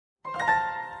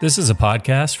This is a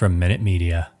podcast from Minute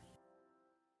Media.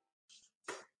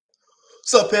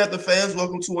 What's up, Panther fans?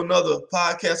 Welcome to another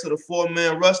podcast of the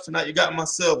Four-Man Rush. Tonight you got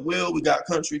myself, Will, we got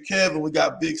Country Kevin, we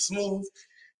got Big Smooth.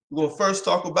 We're going to first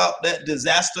talk about that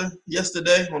disaster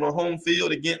yesterday on a home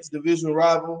field against division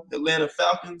rival Atlanta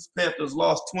Falcons. Panthers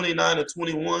lost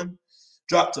 29-21,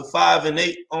 dropped to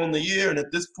 5-8 on the year, and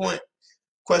at this point,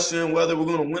 questioning whether we're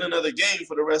going to win another game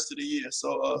for the rest of the year.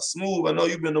 So, Smooth, I know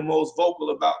you've been the most vocal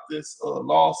about this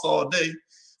loss all day.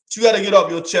 But you got to get off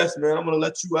your chest, man. I'm going to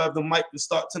let you have the mic to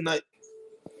start tonight.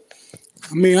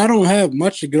 I mean, I don't have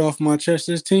much to get off my chest.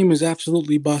 This team is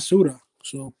absolutely basura.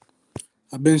 So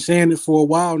I've been saying it for a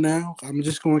while now. I'm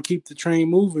just going to keep the train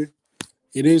moving.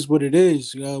 It is what it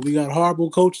is. We got horrible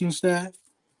coaching staff.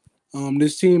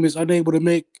 This team is unable to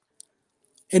make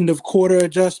end of quarter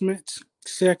adjustments,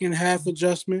 second half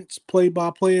adjustments,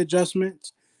 play-by-play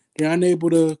adjustments. They're unable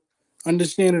to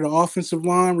understand that the offensive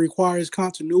line requires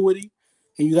continuity,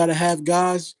 and you got to have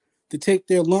guys to take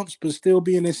their lumps but still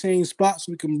be in the same spot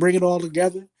so we can bring it all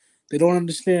together. They don't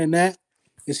understand that.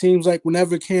 It seems like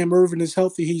whenever Cam Irvin is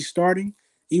healthy, he's starting,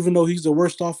 even though he's the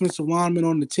worst offensive lineman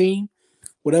on the team.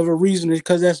 Whatever reason, it's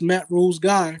because that's Matt Rule's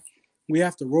guy. We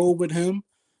have to roll with him.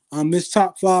 This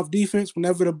top five defense,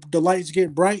 whenever the lights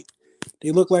get bright,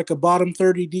 they look like a bottom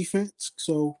 30 defense.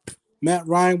 So Matt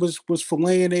Ryan was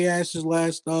filleting their asses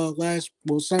last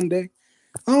Sunday.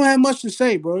 I don't have much to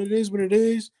say, bro. It is what it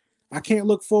is. I can't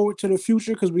look forward to the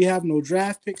future because we have no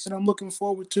draft picks that I'm looking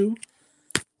forward to.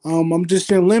 I'm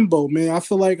just in limbo, man. I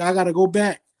feel like I got to go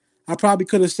back. I probably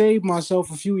could have saved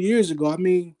myself a few years ago. I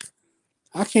mean,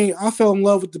 I fell in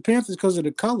love with the Panthers because of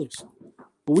the colors.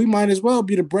 But we might as well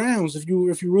be the Browns if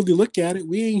you really look at it.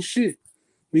 We ain't shit.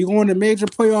 We go on a major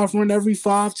playoff run every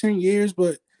 5-10 years,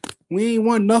 but we ain't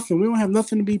won nothing. We don't have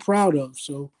nothing to be proud of.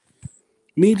 So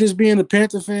me just being a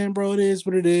Panther fan, bro, it is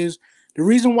what it is. The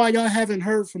reason why y'all haven't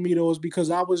heard from me, though, is because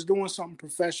I was doing something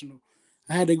professional.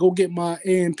 I had to go get my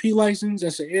A&P license.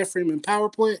 That's an airframe and power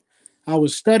plant. I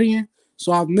was studying,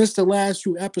 so I've missed the last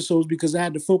few episodes because I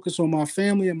had to focus on my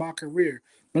family and my career.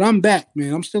 But I'm back,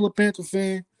 man. I'm still a Panther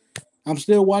fan. I'm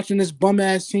still watching this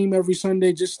bum-ass team every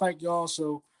Sunday just like y'all,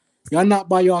 so y'all not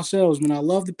by yourselves, man. I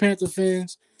love the Panther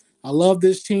fans. I love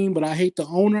this team, but I hate the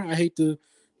owner. I hate the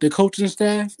coaching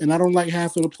staff, and I don't like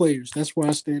half of the players. That's where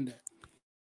I stand at.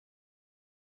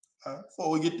 Before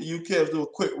we get to you, Kev, do a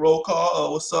quick roll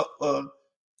call. What's up,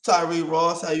 Tyree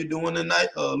Ross? How you doing tonight?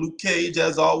 Luke Cage,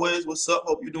 as always. What's up?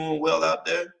 Hope you're doing well out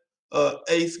there.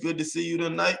 Ace, good to see you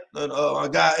tonight. And our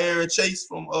guy Aaron Chase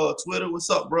from Twitter.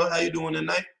 What's up, bro? How you doing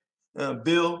tonight?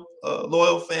 Bill,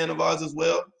 loyal fan of ours as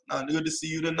well. Good to see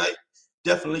you tonight.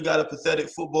 Definitely got a pathetic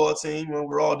football team, and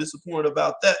we're all disappointed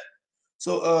about that.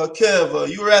 So, Kev,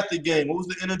 you were at the game. What was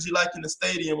the energy like in the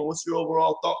stadium, and what's your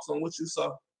overall thoughts on what you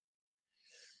saw?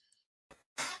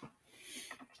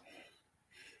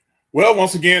 Well,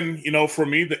 once again, for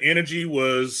me, the energy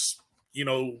was, it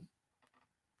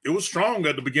was strong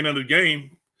at the beginning of the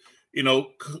game.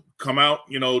 Come out,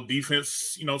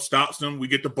 defense, stops them. We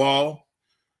get the ball.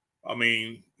 I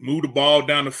mean, move the ball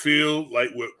down the field, like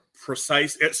with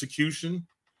precise execution.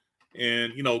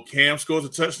 And, Cam scores a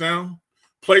touchdown.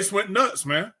 Place went nuts,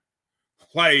 man.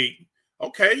 Like,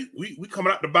 okay, we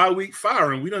coming out the bye week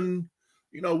firing. We done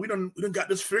got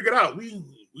this figured out. We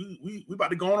about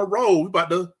to go on a roll. We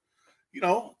about to, we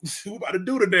about to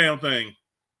do the damn thing.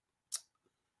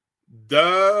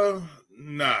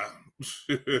 Nah.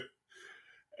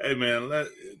 Hey, man,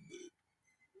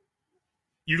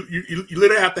 you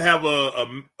literally have to have a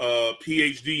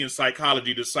PhD in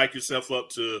psychology to psych yourself up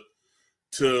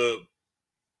to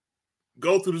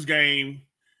go through this game.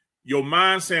 Your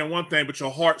mind saying one thing, but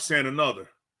your heart saying another.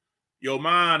 Your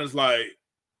mind is like,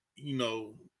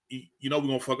 we're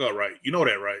gonna fuck up, right? You know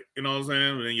that, right? You know what I'm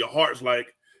saying? And then your heart's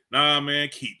like, nah, man,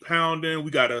 keep pounding.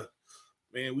 We gotta,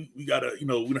 we gotta,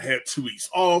 we're gonna have 2 weeks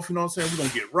off. You know what I'm saying? We're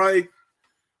gonna get right.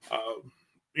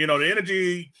 The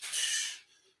energy,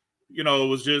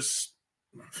 was just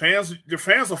fans. The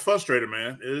fans are frustrated,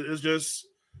 man. It's just,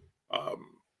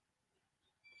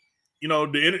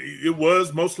 it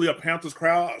was mostly a Panthers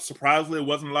crowd. Surprisingly, it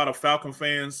wasn't a lot of Falcon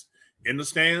fans in the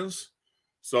stands.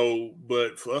 So,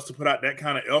 but for us to put out that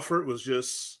kind of effort was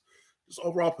just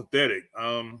overall pathetic.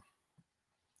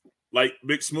 Like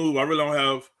Big Smooth, I really don't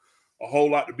have a whole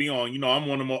lot to be on. I'm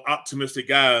one of the more optimistic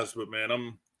guys, but man,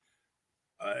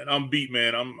 I'm beat,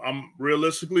 man. I'm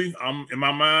realistically, I'm in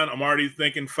my mind, I'm already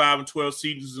thinking 5-12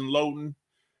 seasons and loading.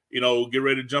 Get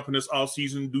ready to jump in this off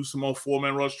season, do some more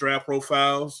 4-man rush draft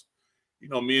profiles.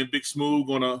 Me and Big Smooth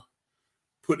gonna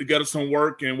put together some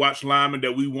work and watch linemen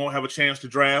that we won't have a chance to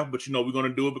draft, but we're gonna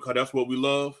do it because that's what we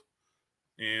love.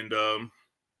 And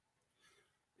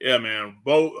Yeah, man.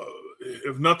 Bo,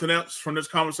 if nothing else from this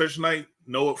conversation tonight,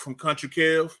 know it from Country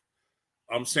Kev.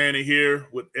 I'm saying it here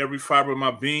with every fiber of my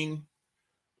being.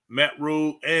 Matt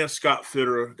Rule and Scott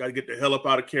Fitterer got to get the hell up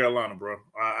out of Carolina, bro.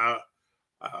 I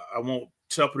want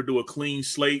Tepper to do a clean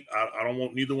slate. I don't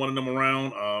want neither one of them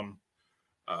around.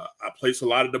 I place a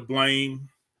lot of the blame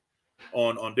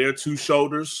on their two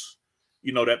shoulders.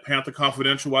 You know, that Panther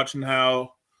Confidential, watching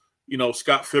how, you know,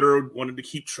 Scott Fitterer wanted to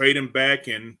keep trading back.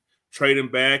 And,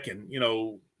 you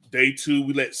know, day two,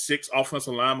 we let 6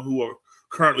 offensive linemen who are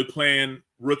currently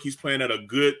rookies playing at a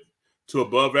good to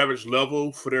above average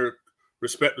level for their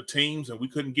respective teams, and we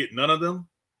couldn't get none of them.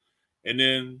 And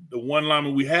then the one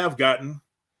lineman we have gotten,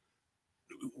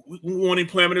 we won't even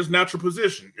play him in his natural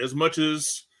position. As much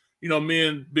as, you know, me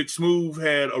and Big Smooth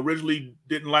had originally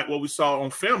didn't like what we saw on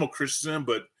film of Christensen,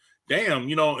 but damn,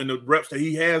 you know, in the reps that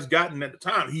he has gotten at the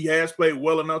time, he has played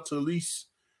well enough to at least,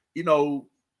 you know,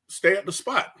 stay at the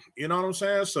spot. You know what I'm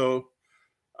saying? So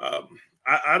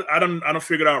I don't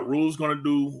figured out Rule's going to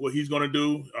do what he's going to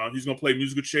do. He's going to play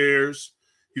musical chairs.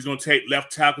 He's going to take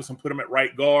left tackles and put them at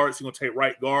right guards. He's going to take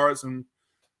right guards and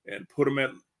put them at,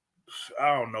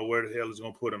 I don't know where the hell he's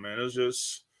going to put them, man. It's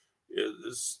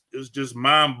just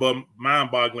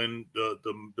mind-boggling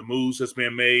the moves that's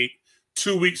been made.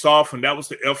 2 weeks off, and that was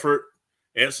the effort,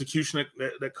 execution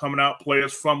that coming out,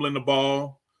 players fumbling the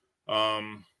ball,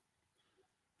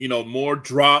 you know, more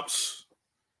drops,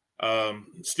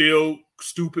 still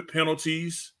stupid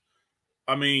penalties.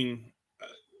 I mean,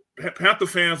 Panther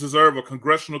fans deserve a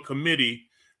congressional committee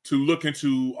to look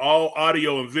into all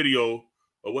audio and video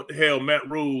of what the hell Matt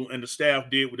Rule and the staff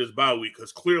did with this bye week,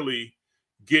 because clearly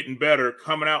getting better,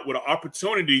 coming out with an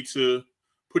opportunity to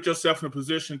put yourself in a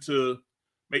position to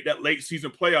make that late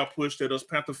season playoff push that us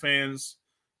Panther fans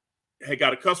had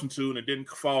got accustomed to, and it didn't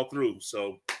fall through.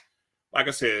 So, like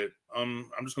I said, I'm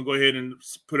just gonna go ahead and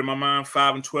put in my mind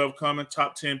 5-12 coming,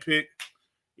 top 10 pick.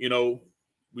 You know,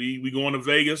 we going to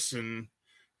Vegas and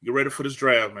get ready for this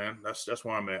draft, man. That's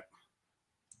where I'm at.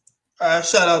 All right,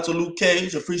 shout out to Luke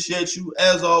Cage. Appreciate you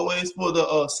as always for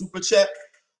the super chat.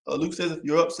 Luke says, if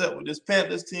you're upset with this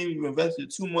Panthers team, you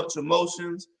invested too much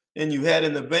emotions and you had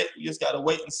in the bank. You just got to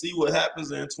wait and see what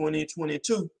happens in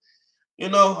 2022. You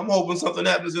know, I'm hoping something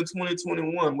happens in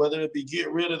 2021, whether it be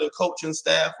get rid of the coaching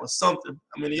staff or something.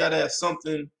 I mean, you got to have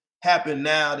something happen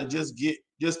now to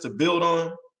just to build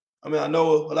on. I mean, I know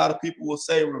a lot of people will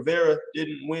say Rivera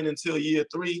didn't win until year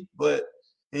 3, but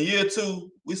in year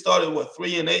 2, we started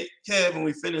 3-8, Kev, and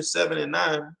we finished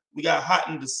 7-9. We got hot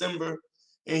in December,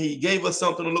 and he gave us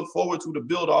something to look forward to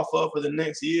build off of for the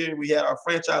next year. We had our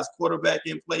franchise quarterback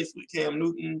in place with Cam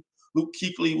Newton. Luke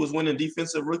Kuechly was winning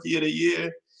Defensive Rookie of the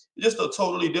Year. Just a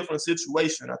totally different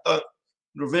situation. I thought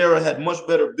Rivera had much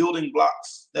better building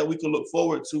blocks that we could look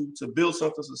forward to build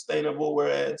something sustainable,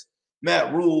 whereas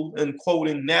Matt Rule, and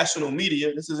quoting national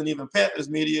media, this isn't even Panthers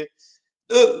media,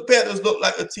 the Panthers look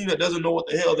like a team that doesn't know what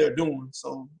the hell they're doing.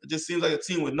 So it just seems like a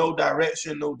team with no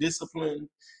direction, no discipline.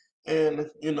 And,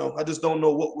 you know, I just don't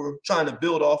know what we're trying to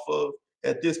build off of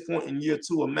at this point in year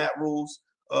 2 of Matt Rule's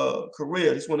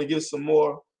career. I just want to give some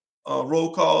more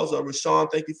roll calls.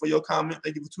 Rashawn, thank you for your comment.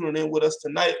 Thank you for tuning in with us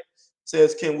tonight.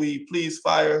 Says, can we please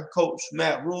fire Coach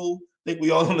Matt Rule? I think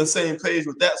we all on the same page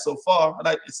with that so far. I'd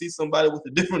like to see somebody with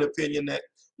a different opinion that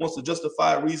wants to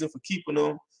justify a reason for keeping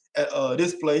them at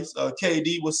this place.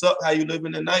 KD, what's up? How you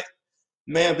living tonight?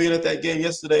 Man, being at that game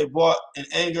yesterday brought an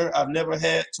anger I've never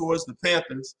had towards the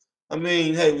Panthers. I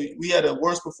mean, hey, we had the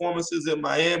worst performances in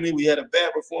Miami. We had a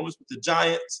bad performance with the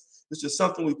Giants. It's just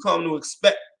something we've come to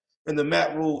expect in the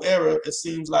Matt Rule era, it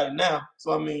seems like now.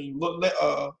 So, I mean, look,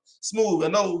 Smooth, I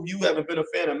know you haven't been a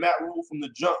fan of Matt Rule from the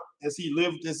jump. Has he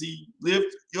lived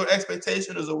your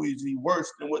expectations, or is he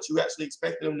worse than what you actually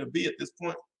expected him to be at this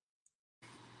point?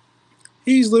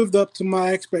 He's lived up to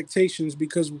my expectations,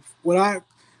 because the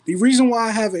reason why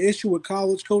I have an issue with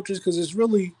college coaches, because it's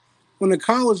really, on the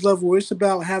college level, it's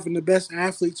about having the best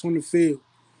athletes on the field.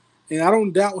 And I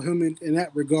don't doubt him in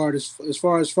that regard as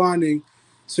far as finding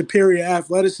superior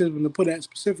athleticism to put at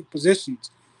specific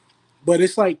positions. But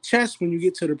it's like chess when you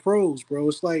get to the pros, bro.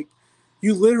 It's like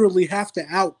you literally have to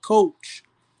out-coach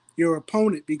your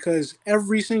opponent, because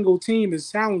every single team is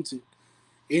talented.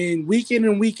 And week in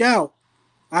and week out,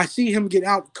 I see him get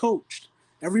out-coached.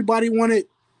 Everybody wanted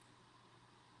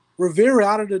Rivera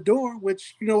out of the door,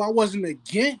 which, you know, I wasn't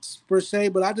against per se,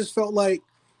 but I just felt like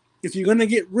if you're going to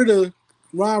get rid of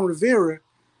Ron Rivera,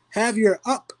 have your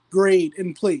upgrade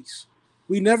in place.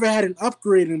 We never had an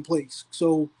upgrade in place.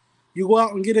 So you go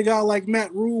out and get a guy like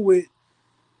Matt Rule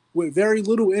with very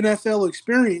little NFL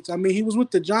experience. I mean, he was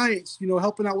with the Giants, you know,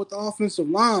 helping out with the offensive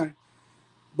line.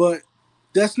 But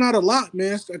that's not a lot,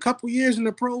 man. A couple years in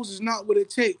the pros is not what it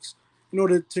takes,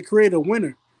 to create a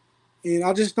winner. And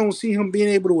I just don't see him being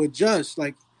able to adjust.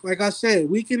 Like I said,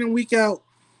 week in and week out,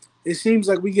 it seems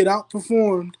like we get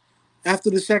outperformed after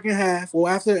the second half, or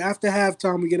after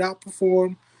halftime we get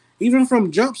outperformed. Even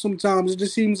from jump, sometimes it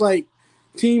just seems like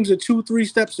teams are 2-3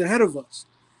 steps ahead of us.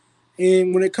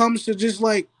 And when it comes to just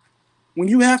like when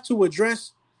you have to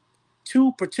address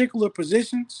two particular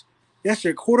positions, that's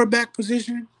your quarterback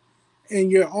position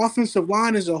and your offensive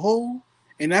line as a whole,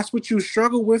 and that's what you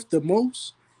struggle with the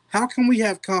most, how can we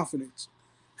have confidence?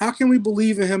 How can we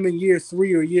believe in him in year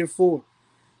 3 or year 4?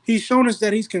 He's shown us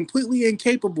that he's completely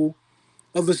incapable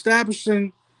of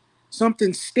establishing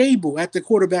something stable at the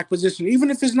quarterback position,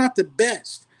 even if it's not the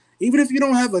best. Even if you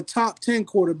don't have a top 10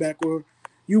 quarterback or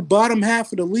you bottom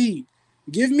half of the league,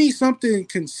 give me something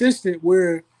consistent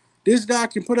where this guy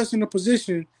can put us in a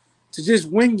position to just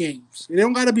win games. It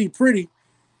don't got to be pretty,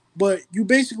 but you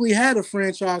basically had a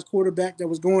franchise quarterback that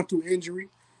was going through injury.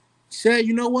 Said,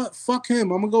 you know what? Fuck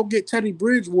him. I'm going to go get Teddy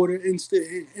Bridgewater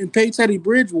and pay Teddy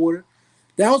Bridgewater.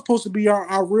 That was supposed to be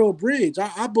our real bridge.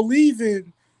 I believe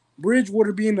in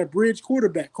Bridgewater being a bridge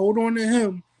quarterback. Hold on to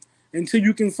him until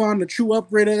you can find a true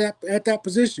upgrade at that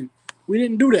position. We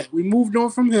didn't do that. We moved on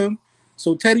from him.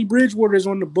 So Teddy Bridgewater is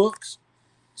on the books.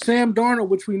 Sam Darnold,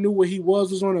 which we knew what he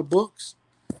was on the books.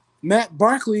 Matt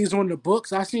Barkley is on the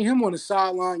books. I seen him on the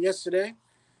sideline yesterday.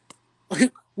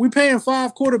 We paying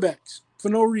 5 quarterbacks for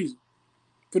no reason.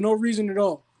 For no reason at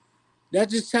all. That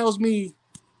just tells me,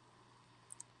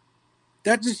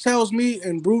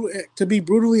 and to be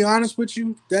brutally honest with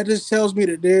you, that just tells me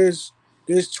that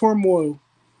there's turmoil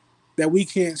that we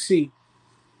can't see.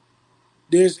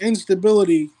 There's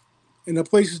instability in the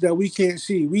places that we can't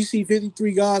see. We see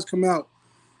 53 guys come out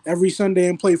every Sunday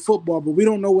and play football, but we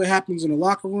don't know what happens in the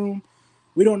locker room.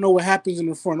 We don't know what happens in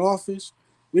the front office.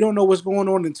 We don't know what's going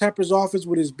on in Tepper's office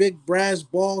with his big brass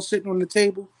ball sitting on the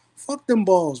table. Fuck them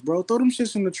balls, bro. Throw them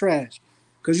shits in the trash.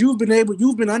 Because you've been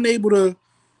unable to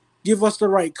give us the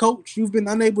right coach. You've been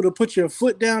unable to put your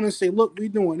foot down and say, look, we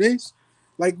doing this.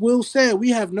 Like Will said, we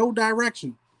have no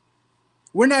direction.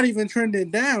 We're not even trending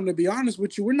down, to be honest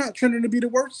with you. We're not trending to be the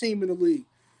worst team in the league.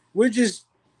 We're just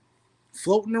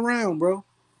floating around, bro.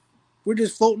 We're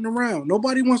just floating around.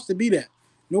 Nobody wants to be that.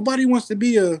 Nobody wants to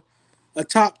be a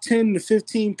top 10 to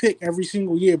 15 pick every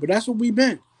single year, but that's what we've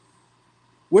been.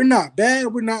 We're not bad.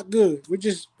 We're not good. We're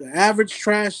just the average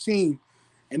trash team,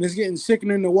 and it's getting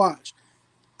sickening to watch.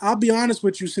 I'll be honest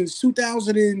with you, since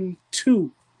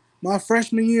 2002, my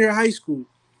freshman year of high school,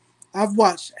 I've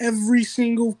watched every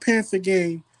single Panther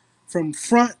game from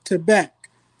front to back,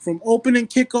 from opening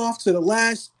kickoff to the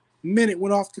last minute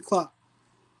went off the clock.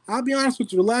 I'll be honest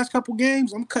with you, the last couple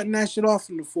games, I'm cutting that shit off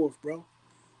in the fourth, bro.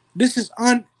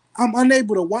 I'm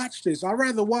unable to watch this. I'd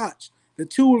rather watch the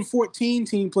 2-14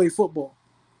 team play football.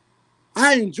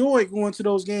 I enjoyed going to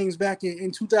those games back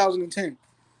in 2010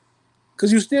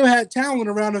 because you still had talent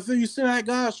around the field. You still had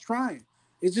guys trying.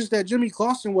 It's just that Jimmy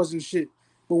Clausen wasn't shit.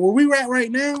 But where we're at right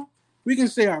now, we can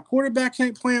say our quarterback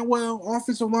ain't playing well,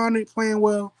 offensive line ain't playing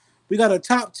well. We got a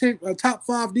top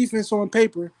 5 defense on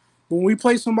paper. But when we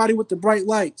play somebody with the bright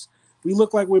lights, we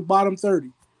look like we're bottom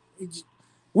 30.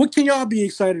 What can y'all be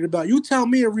excited about? You tell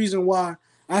me a reason why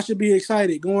I should be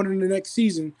excited going into the next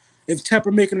season if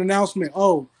Tepper make an announcement,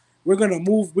 we're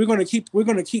gonna keep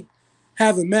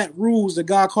having Matt Rules, the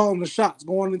guy calling the shots,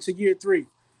 going into year 3.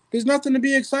 There's nothing to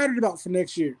be excited about for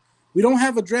next year. We don't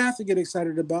have a draft to get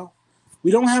excited about. We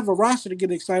don't have a roster to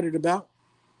get excited about.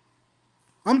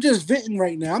 I'm just venting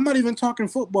right now. I'm not even talking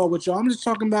football with y'all. I'm just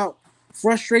talking about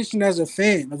frustration as a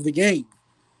fan of the game.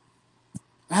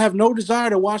 I have no desire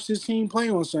to watch this team play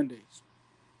on Sundays.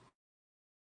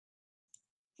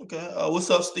 Okay. What's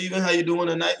up, Steven? How you doing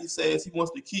tonight? He says he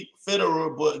wants to keep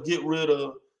Fitterer but get rid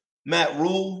of Matt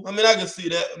Rule. I mean, I can see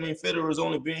that. I mean, Fitterer's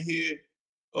only been here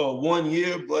 1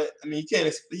 year, but I mean,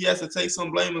 he has to take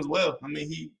some blame as well. I mean,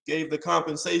 he gave the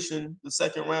compensation, the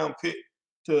second round pick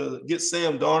to get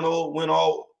Sam Darnold, went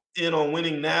all in on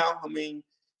winning now. I mean,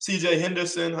 CJ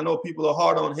Henderson, I know people are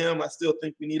hard on him. I still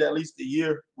think we need at least a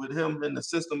year with him in the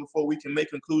system before we can make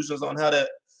conclusions on how that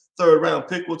third round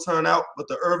pick will turn out. But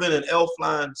the Irvin and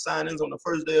Elfline signings on the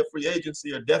first day of free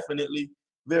agency are definitely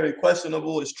very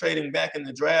questionable. It's trading back in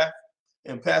the draft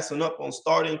and passing up on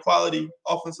starting quality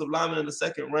offensive linemen in the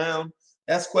second round.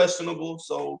 That's questionable.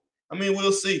 So, I mean,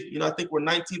 we'll see. I think we're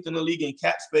 19th in the league in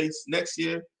cap space next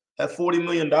year. Have $40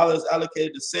 million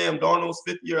allocated to Sam Darnold's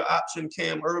 5th-year option,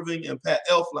 Cam Irving, and Pat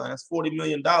Elfline. That's $40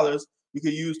 million we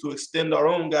could use to extend our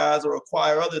own guys or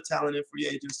acquire other talent in free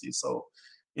agency. So,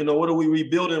 what are we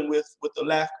rebuilding with the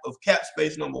lack of cap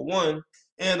space, number one?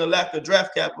 and the lack of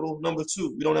draft capital. Number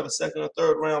two, we don't have a second or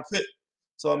third round pick.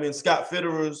 So, I mean, Scott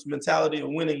Fitterer's mentality of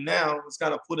winning now has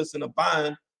kind of put us in a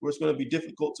bind where it's going to be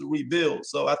difficult to rebuild.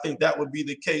 So I think that would be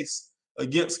the case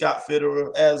against Scott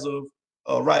Fitterer as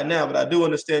of right now. But I do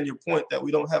understand your point that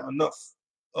we don't have enough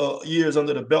years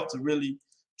under the belt to really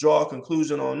draw a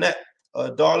conclusion on that.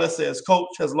 Darla says coach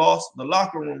has lost the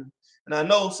locker room. And I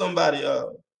know somebody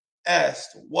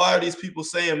asked, why are these people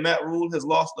saying Matt Rule has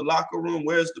lost the locker room?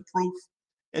 Where's the proof?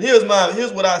 And here's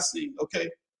what I see, okay?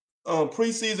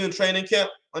 Preseason training camp,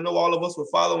 I know all of us were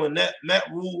following that. Matt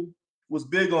Rule was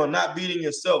big on not beating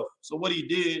yourself. So what he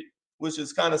did, which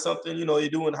is kind of something, you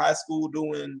do in high school,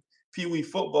 doing Pee Wee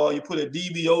football, you put a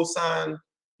DBO sign,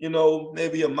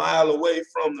 maybe a mile away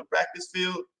from the practice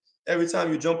field. Every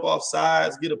time you jump off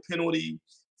sides, get a penalty,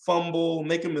 fumble,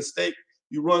 make a mistake,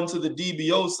 you run to the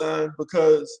DBO sign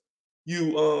because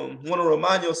you want to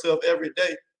remind yourself every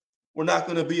day, we're not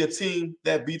going to be a team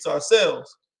that beats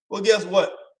ourselves. Well, guess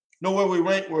what? Know where we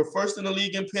rank? We're first in the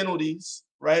league in penalties,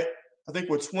 right? I think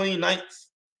we're 29th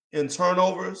in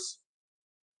turnovers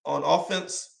on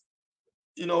offense.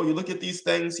 You look at these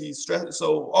things, he's stressed.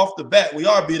 So off the bat, we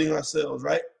are beating ourselves,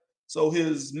 right? So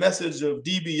his message of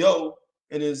DBO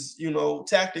and his,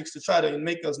 tactics to try to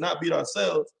make us not beat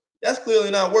ourselves, that's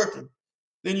clearly not working.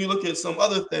 Then you look at some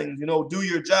other things, do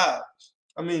your job.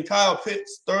 I mean, Kyle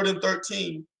Pitts, 3rd and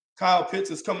 13. Kyle Pitts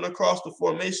is coming across the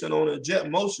formation on a jet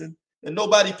motion, and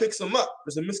nobody picks him up.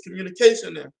 There's a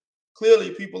miscommunication there.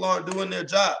 Clearly, people aren't doing their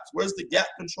jobs. Where's the gap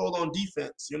control on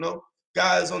defense?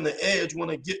 Guys on the edge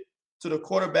want to get to the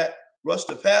quarterback, rush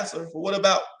the passer. But what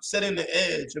about setting the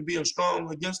edge and being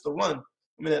strong against the run?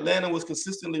 I mean, Atlanta was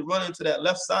consistently running to that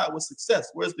left side with success.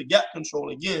 Where's the gap control?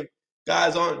 Again,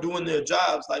 guys aren't doing their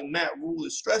jobs like Matt Rule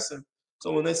is stressing.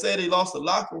 So when they say they lost the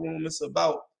locker room, it's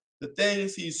about the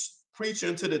things he's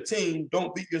preaching to the team.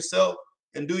 Don't beat yourself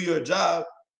and do your job.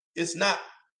 It's not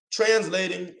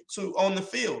translating to on the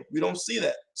field. We don't see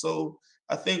that. So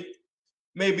I think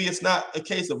maybe it's not a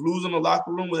case of losing the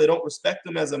locker room where they don't respect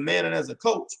him as a man and as a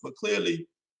coach, but clearly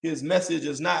his message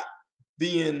is not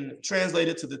being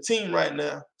translated to the team right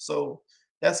now. So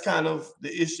that's kind of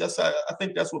the issue. I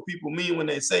think that's what people mean when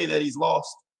they say that he's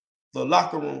lost the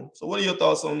locker room. So what are your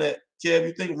thoughts on that, Kev?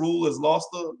 You think Rule has lost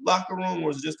the locker room, or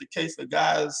is it just a case of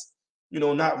guys,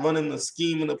 not running the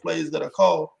scheme and the plays that are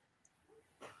called?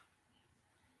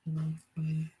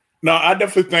 No, I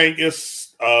definitely think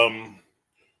it's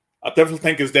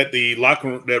that the locker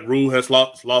room, that Rule has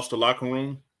lost the locker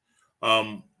room.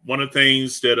 One of the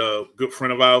things that a good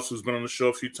friend of ours who's been on the show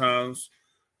a few times,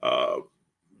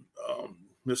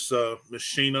 Miss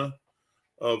Sheena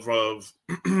of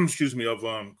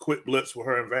Quick Blitz with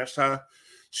her in Vast High,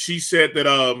 she said that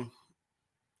I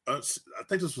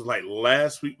think this was like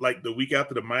last week, like the week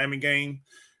after the Miami game,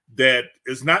 that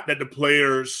it's not that the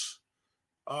players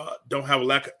don't have a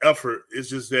lack of effort. It's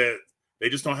just that they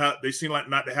seem like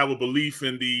not to have a belief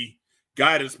in the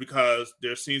guidance because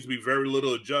there seems to be very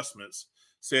little adjustments.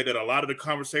 Said that a lot of the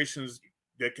conversations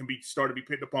that can be started to be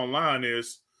picked up online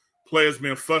is players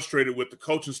being frustrated with the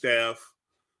coaching staff,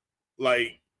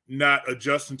 like not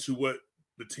adjusting to what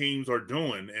the teams are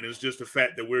doing. And it's just the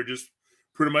fact that we're just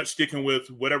pretty much sticking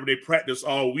with whatever they practice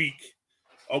all week.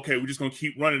 Okay, we're just going to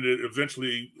keep running it.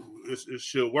 Eventually it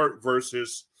should work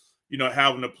versus,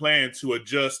 having a plan to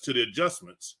adjust to the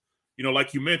adjustments.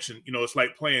 Like you mentioned, it's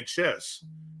like playing chess,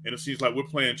 and it seems like we're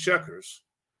playing checkers.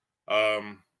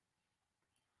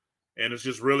 And it's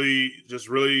just really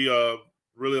a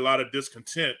lot of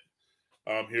discontent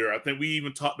here. I think we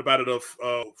even talked about it a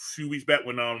few weeks back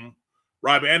when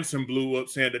Rob Anderson blew up,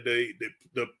 saying that the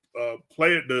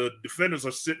defenders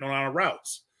are sitting on our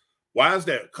routes. Why is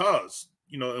that? Because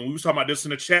and we was talking about this in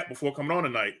the chat before coming on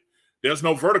tonight. There's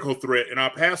no vertical threat in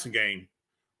our passing game.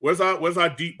 Where's our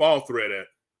deep ball threat at?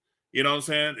 You know what I'm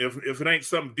saying? If it ain't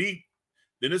something deep,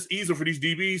 then it's easier for these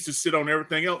DBs to sit on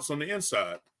everything else on the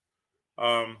inside.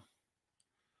 So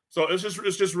it's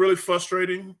just really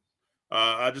frustrating.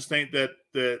 I just think that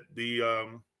the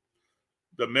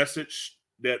message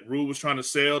that Rule was trying to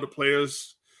sell, the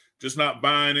players just not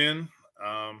buying in.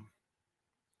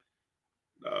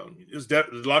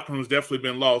 The locker room has definitely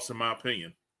been lost, in my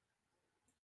opinion.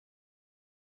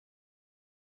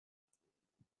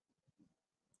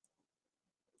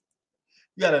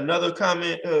 You got another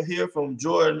comment here from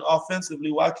Jordan.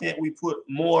 Offensively, why can't we put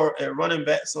more at running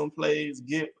back some plays,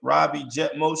 get Robbie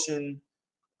jet motion,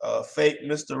 fake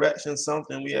misdirection,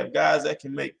 something? We have guys that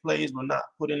can make plays, but not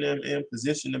putting them in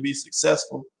position to be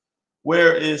successful.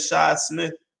 Where is Shi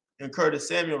Smith and Curtis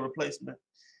Samuel replacement?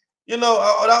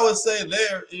 What I would say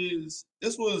there is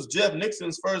this was Jeff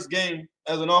Nixon's first game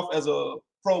as a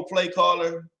pro play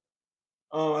caller.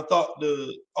 I thought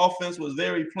the offense was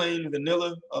very plain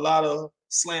vanilla. A lot of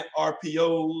slant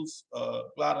RPOs, a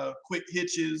lot of quick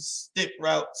hitches, stick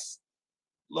routes.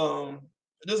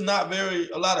 There's not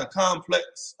a lot of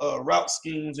complex route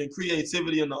schemes and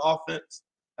creativity in the offense.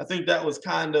 I think that was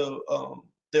kind of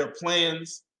their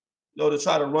plans, to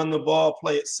try to run the ball,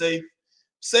 play it safe.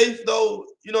 Safe, though,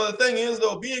 the thing is,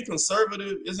 though, being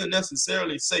conservative isn't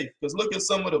necessarily safe, because look at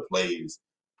some of the plays.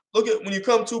 Look at when you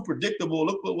come too predictable,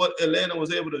 look at what Atlanta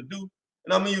was able to do.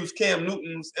 And I'm going to use Cam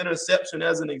Newton's interception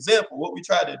as an example. What we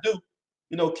tried to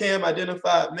do, Cam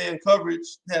identified man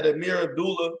coverage, had Amir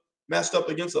Abdullah matched up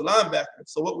against a linebacker.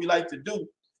 So what we like to do,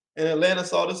 and Atlanta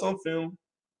saw this on film,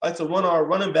 like to run our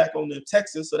running back on the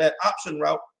Texas, so that option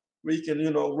route where you can,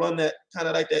 run that kind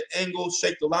of like that angle,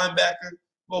 shake the linebacker,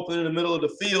 open in the middle of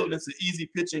the field, and it's an easy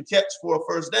pitch and catch for a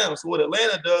first down. So what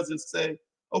Atlanta does is say,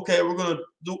 okay, we're going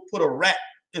to put a rat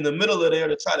in the middle of there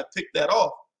to try to pick that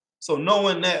off. So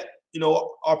knowing that,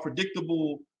 our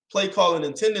predictable play calling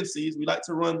and tendencies, we like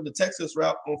to run the Texas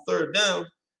route on third down.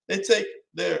 They take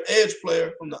their edge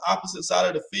player from the opposite side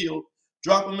of the field,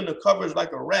 drop him into coverage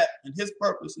like a rat, and his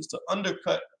purpose is to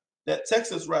undercut that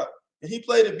Texas route. And he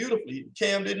played it beautifully.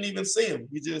 Cam didn't even see him.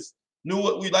 He just knew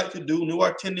what we like to do, knew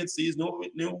our tendencies,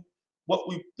 knew what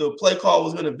the play call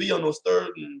was going to be on those third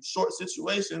and short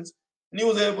situations, and he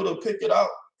was able to pick it out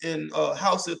and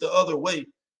house it the other way.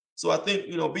 So I think,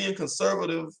 being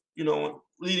conservative,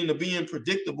 leading to being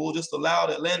predictable just allowed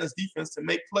Atlanta's defense to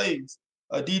make plays.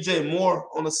 DJ Moore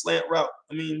on a slant route.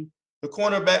 I mean, the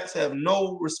cornerbacks have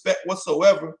no respect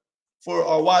whatsoever for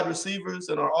our wide receivers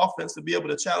and our offense to be able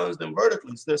to challenge them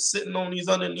vertically. So they're sitting on these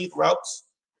underneath routes,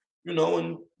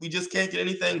 and we just can't get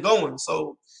anything going.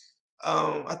 So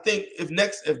I think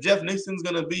if Jeff Nixon's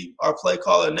going to be our play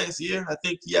caller next year, I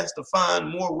think he has to find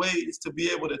more ways to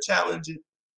be able to challenge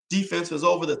defenses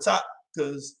over the top.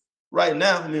 Because right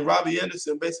now, Robbie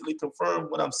Anderson basically confirmed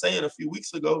what I'm saying a few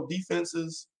weeks ago.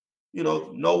 Defenses,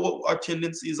 know what our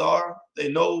tendencies are.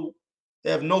 They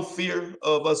have no fear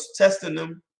of us testing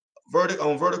them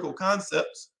on vertical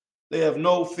concepts. They have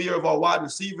no fear of our wide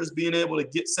receivers being able to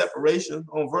get separation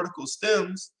on vertical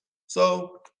stems.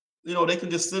 So, they can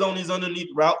just sit on these underneath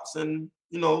routes, and,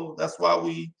 that's why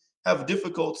we have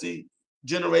difficulty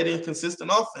generating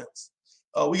consistent offense.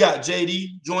 We got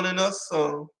JD joining us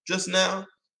just now.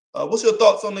 What's your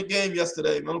thoughts on the game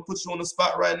yesterday? I'm going to put you on the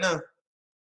spot right now.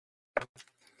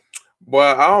 Boy,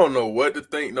 I don't know what to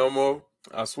think no more.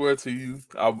 I swear to you,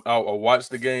 I watched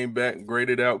the game back,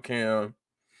 graded out Cam.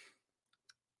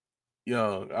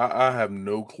 Young, I have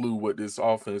no clue what this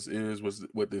offense is,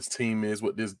 what this team is,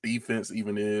 what this defense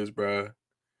even is, bro.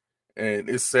 And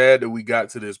it's sad that we got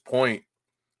to this point,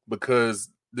 because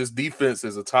this defense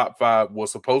is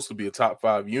was supposed to be a top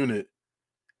 5 unit,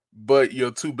 but your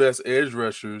two best edge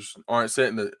rushers aren't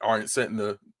setting the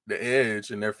edge,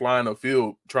 and they're flying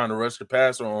upfield trying to rush the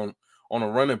passer on a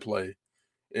running play.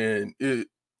 And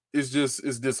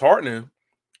it's disheartening,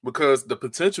 because the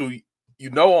potential,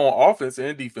 on offense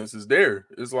and defense is there.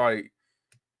 It's like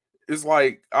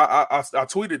I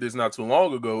tweeted this not too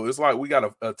long ago. It's like we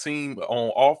got a team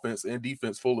on offense and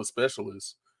defense full of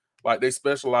specialists. Like, they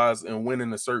specialize in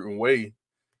winning a certain way,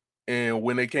 and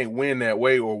when they can't win that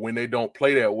way, or when they don't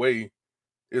play that way,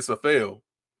 it's a fail.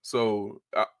 So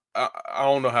I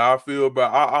don't know how I feel,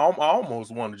 but I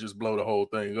almost want to just blow the whole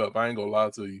thing up. I ain't gonna lie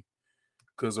to you,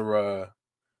 because of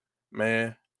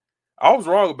man, I was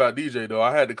wrong about DJ though.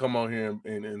 I had to come on here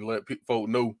and let folk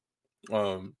know.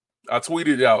 I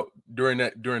tweeted out during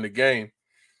the game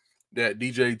that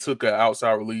DJ took an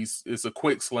outside release. It's a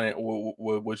quick slant.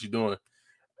 What you doing?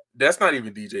 That's not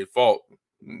even DJ's fault.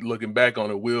 Looking back on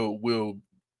it, Will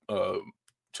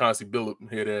Chauncey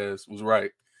Billup head ass was right.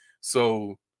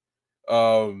 So,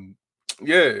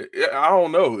 yeah, I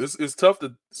don't know. It's tough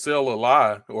to sell a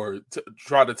lie, or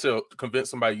try to convince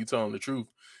somebody you telling the truth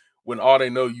when all they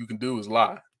know you can do is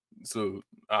lie. So,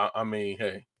 I mean,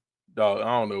 hey, dog, I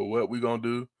don't know what we gonna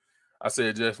do. I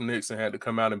said Jeff Nixon had to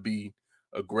come out and be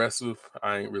aggressive.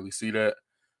 I ain't really see that.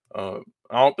 I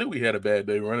don't think we had a bad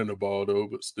day running the ball though,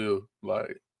 but still,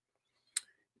 like,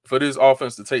 for this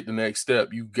offense to take the next step,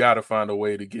 you got to find a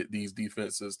way to get these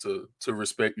defenses to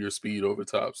respect your speed over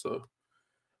top. So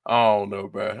I don't know,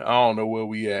 bro. I don't know where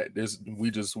we at. We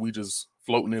just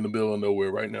floating in the middle of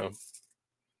nowhere right now.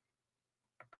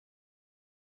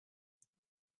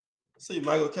 See,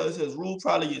 Michael Kelly says Rule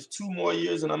probably gets 2 more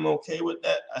years, and I'm okay with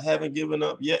that. I haven't given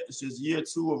up yet. It's just year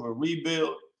 2 of a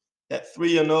rebuild. That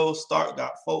 3-0 start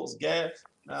got folks gassed.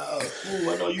 Now,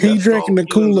 I know you he drinking the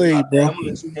Kool-Aid, bro. I'm gonna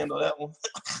let you handle that one.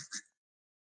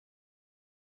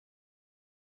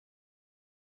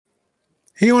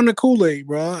 He on the Kool-Aid,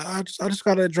 bro. I just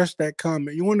gotta address that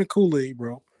comment. You on the Kool-Aid,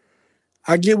 bro.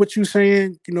 I get what you're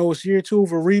saying. You know, it's year 2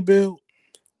 of a rebuild,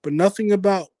 but nothing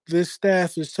about this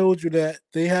staff has told you that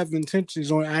they have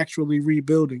intentions on actually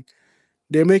rebuilding.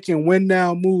 They're making win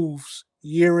now moves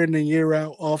year in and year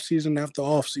out, off season after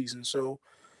off season. So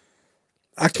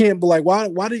I can't be like, why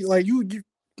do you like you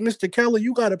Mr. Kelly,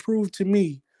 you gotta prove to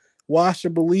me why I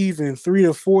should believe in 3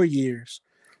 or 4 years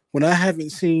when I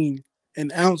haven't seen an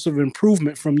ounce of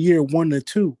improvement from year 1 to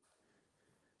 2.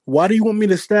 Why do you want me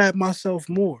to stab myself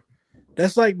more?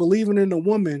 That's like believing in a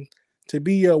woman to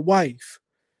be your wife,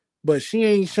 but she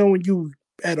ain't showing you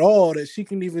at all that she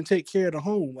can even take care of the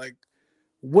home. Like,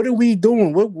 what are we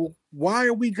doing? Why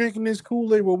are we drinking this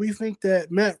Kool-Aid where we think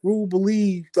that Matt Rule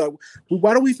believes?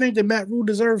 Why do we think that Matt Rule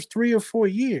deserves 3 or 4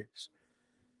 years?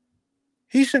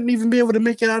 He shouldn't even be able to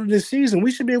make it out of this season.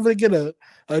 We should be able to get a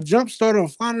jump start on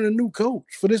finding a new coach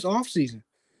for this offseason.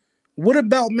 What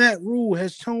about Matt Rule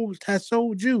has told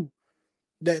you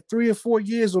that 3 or 4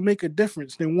 years will make a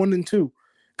difference than 1 and 2?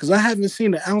 Because I haven't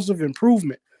seen an ounce of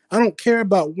improvement. I don't care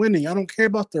about winning. I don't care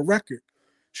about the record.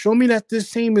 Show me that this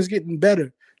team is getting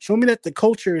better. Show me that the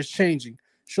culture is changing.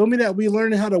 Show me that we're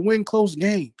learning how to win close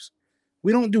games.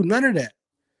 We don't do none of that.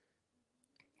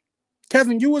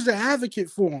 Kevin, you was an advocate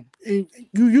for him. And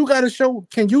you got to show.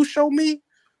 Can you show me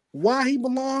why he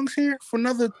belongs here for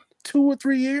another 2 or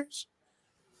 3 years?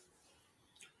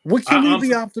 What can we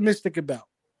be optimistic about?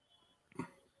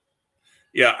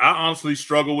 Yeah, I honestly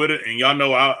struggle with it. And y'all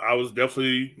know I was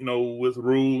definitely, with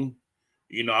Rule.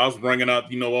 I was bringing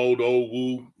out, old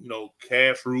Wu,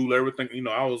 Cash Rule, everything.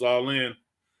 I was all in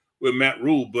with Matt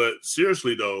Rule. But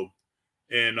seriously, though,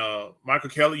 and Michael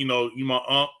Kelly, you my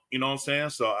ump, you know what I'm saying?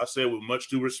 So I said with much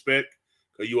due respect,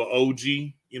 because you an OG,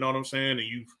 you know what I'm saying?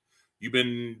 And you've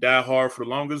been die hard for the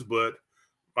longest. But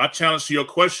my challenge to your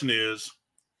question is,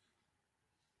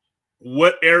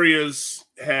 what areas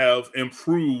have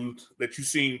improved that you've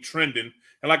seen trending?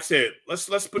 And like I said, let's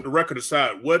put the record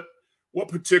aside. What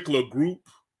particular group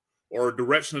or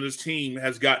direction of this team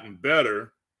has gotten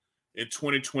better in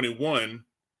 2021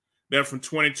 than from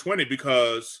 2020?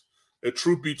 Because the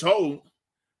truth be told,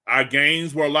 our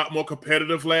games were a lot more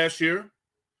competitive last year.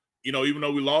 Even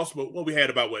though we lost, but we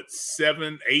had about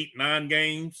 7, 8, 9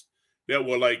 games that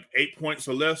were like 8 points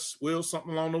or less, Will,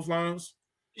 something along those lines.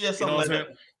 Yeah, something like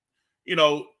that.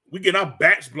 We get our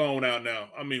backs blown out now.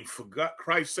 I mean, for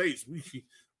Christ's sakes,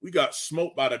 we got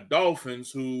smoked by the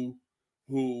Dolphins, who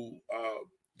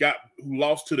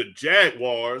lost to the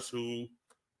Jaguars, who,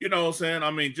 you know what I'm saying?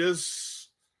 I mean, just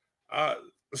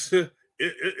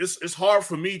it's hard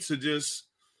for me to just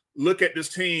look at this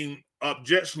team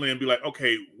objectively and be like,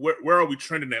 okay, where are we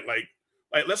trending at? Like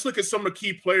let's look at some of the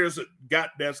key players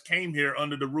that came here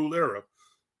under the Rule era.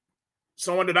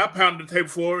 Someone that I pounded the table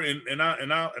for, and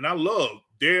I love,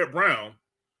 Derrick Brown.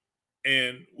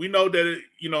 And we know that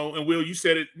and Will, you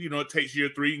said it, it takes year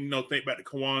 3, think back to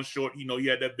Kawan Short, he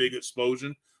had that big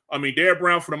explosion. I mean, Derrick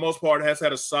Brown, for the most part, has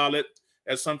had a solid,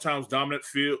 and sometimes dominant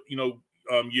field,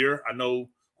 year. I know,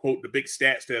 quote, the big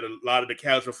stats that a lot of the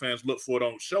casual fans look for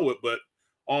don't show it, but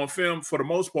on film, for the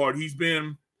most part, he's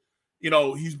been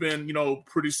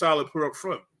pretty solid put up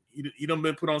front. He done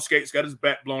been put on skates, got his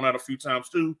back blown out a few times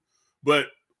too. But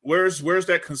where's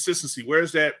that consistency?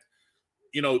 Where's that,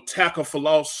 tackle for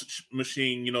loss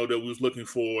machine, that we was looking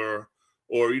for,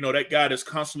 or that guy that's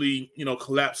constantly,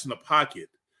 collapsing the pocket.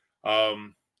 I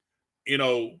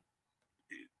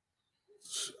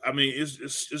mean,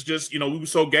 it's just, we were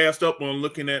so gassed up on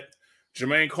looking at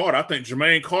Jermaine Carter. I think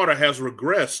Jermaine Carter has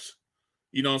regressed,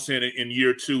 in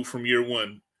year 2 from year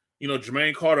 1.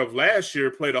 Jermaine Carter of last year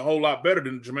played a whole lot better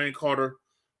than Jermaine Carter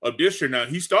of this year. Now,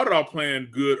 he started off playing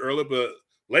good early, but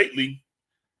lately,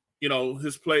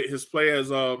 his play has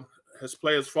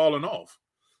fallen off.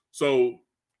 So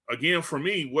again, for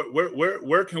me,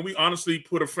 where can we honestly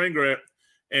put a finger at?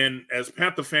 And as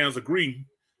Panther fans agree,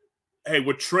 hey,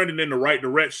 we're trending in the right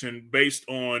direction based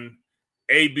on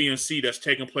A, B, and C that's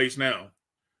taking place now.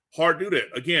 Hard to do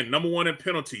that. Again, number 1 in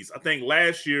penalties. I think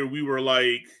last year we were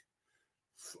like,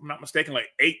 if I'm not mistaken, like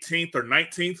 18th or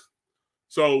 19th.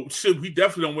 So we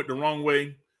definitely don't went the wrong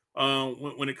way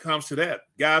when it comes to that.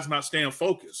 Guys not staying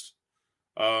focused.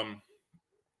 I'm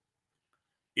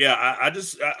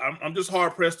just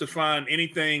hard pressed to find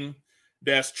anything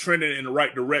that's trending in the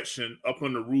right direction up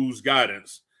under Rule's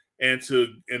guidance, and to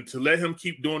let him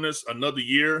keep doing this another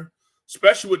year,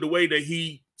 especially with the way that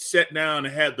he sat down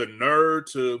and had the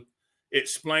nerve to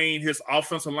explain his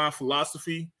offensive line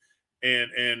philosophy,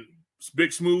 and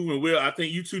Big Smooth and Will, I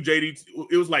think you too, JD,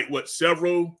 it was like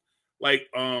several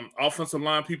offensive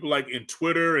line people like in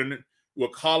Twitter and were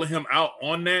calling him out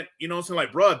on that. You know what I'm saying?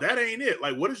 Like, bro, that ain't it.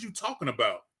 Like, what is you talking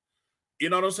about? You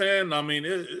know what I'm saying? I mean,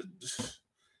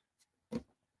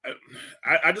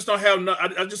 I just don't have no.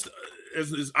 I just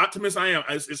as optimist I am,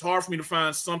 it's hard for me to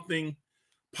find something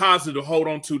positive to hold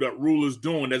on to that Rule is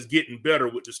doing that's getting better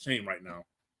with this team right now.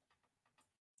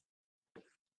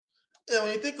 Yeah,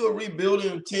 when you think of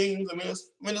rebuilding teams, I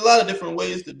mean, a lot of different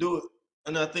ways to do it.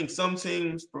 And I think some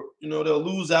teams, they'll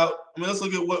lose out. I mean, let's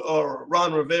look at what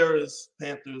Ron Rivera's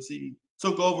Panthers. He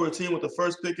took over a team with the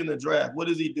first pick in the draft. What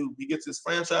does he do? He gets his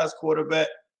franchise quarterback,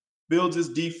 builds his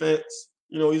defense.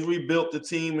 He's rebuilt the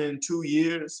team in 2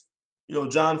 years.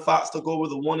 John Fox took over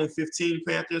the 1-15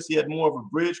 Panthers. He had more of a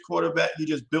bridge quarterback. He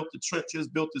just built the trenches,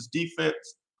 built his defense,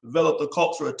 developed a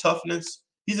culture of toughness.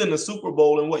 He's in the Super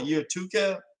Bowl in what, year 2,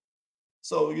 Kev?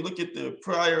 So you look at the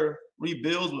prior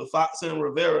rebuilds with Fox and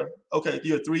Rivera. Okay,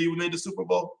 year 3, we made the Super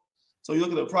Bowl. So you look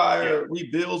at the prior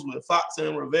rebuilds with Fox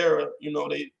and Rivera,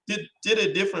 they did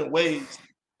it different ways.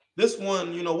 This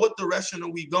one, what direction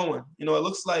are we going? It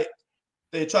looks like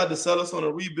they tried to sell us on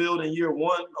a rebuild in year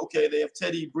 1. Okay, they have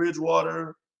Teddy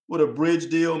Bridgewater with a bridge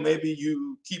deal. Maybe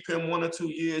you keep him 1 or 2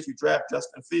 years. You draft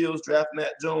Justin Fields, draft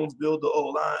Matt Jones, build the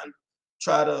O-line,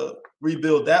 try to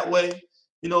rebuild that way.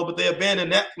 But they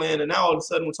abandoned that plan, and now all of a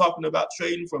sudden we're talking about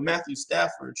trading for Matthew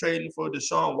Stafford, trading for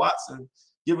Deshaun Watson,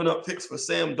 giving up picks for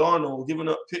Sam Darnold, giving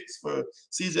up picks for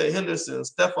C.J. Henderson,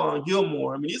 Stephon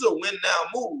Gilmore. I mean, these are win-now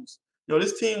moves.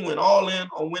 This team went all in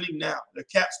on winning now. Their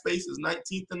cap space is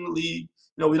 19th in the league.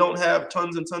 We don't have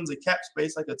tons and tons of cap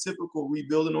space like a typical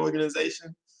rebuilding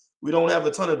organization. We don't have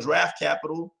a ton of draft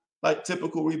capital like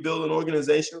typical rebuilding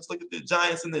organizations. Look at the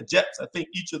Giants and the Jets. I think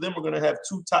each of them are going to have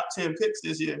 2 top 10 picks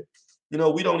this year.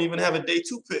 We don't even have a day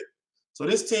 2 pick. So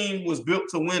this team was built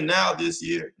to win now this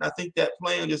year. And I think that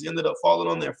plan just ended up falling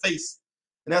on their face.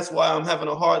 And that's why I'm having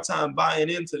a hard time buying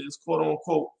into this quote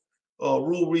unquote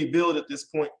Rule rebuild at this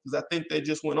point. Because I think they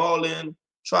just went all in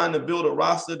trying to build a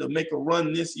roster to make a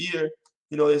run this year.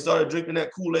 They started drinking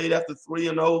that Kool-Aid after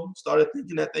 3-0, started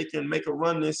thinking that they can make a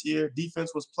run this year.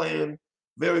 Defense was playing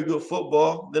very good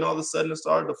football. Then all of a sudden it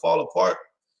started to fall apart.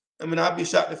 I mean, I'd be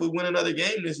shocked if we win another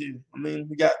game this year. I mean,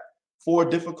 we got 4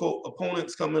 difficult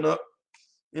opponents coming up.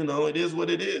 It is what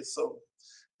it is. So,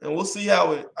 and we'll see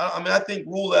how it – I think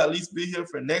Rule will at least be here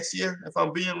for next year if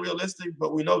I'm being realistic.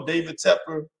 But we know David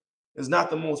Tepper is not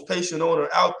the most patient owner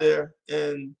out there.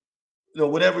 And,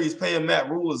 whatever he's paying Matt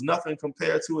Rule is nothing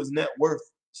compared to his net worth.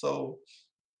 So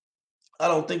I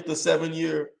don't think the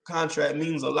 7-year contract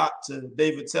means a lot to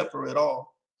David Tepper at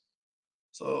all.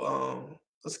 So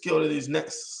let's go to these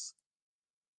next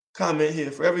comment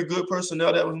here. For every good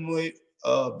personnel that was made,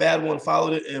 a bad one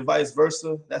followed it, and vice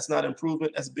versa. That's not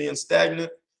improvement. That's being stagnant.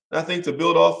 And I think to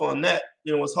build off on that,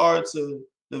 it's hard to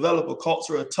develop a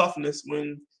culture of toughness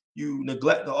when you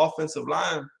neglect the offensive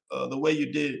line the way you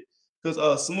did.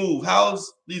 Because Smooth,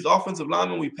 how's these offensive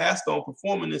linemen we passed on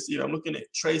performing this year? I'm looking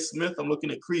at Trey Smith. I'm looking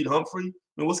at Creed Humphrey.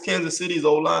 I mean, what's Kansas City's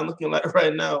O-line looking like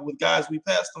right now with guys we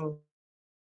passed on?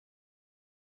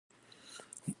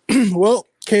 Well,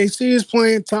 KC is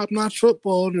playing top-notch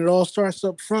football, and it all starts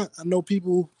up front. I know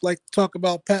people like to talk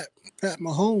about Pat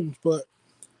Mahomes, but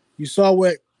you saw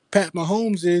what Pat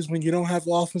Mahomes is when you don't have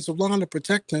the offensive line to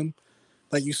protect him,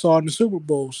 like you saw in the Super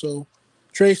Bowl. So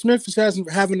Trey Smith is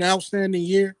having an outstanding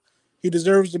year. He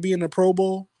deserves to be in the Pro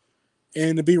Bowl.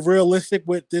 And to be realistic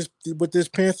with this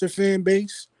Panther fan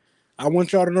base, I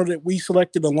want y'all to know that we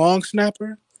selected a long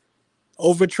snapper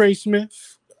over Trey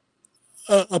Smith,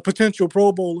 a potential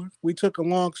Pro Bowler. We took a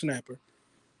long snapper.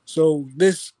 So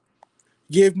this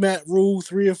give Matt Rule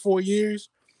 3 or 4 years.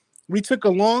 We took a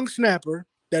long snapper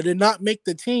that did not make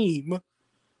the team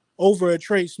over a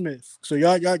Trey Smith. So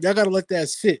y'all got to let that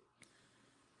sit.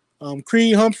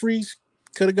 Creed Humphreys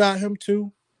could have got him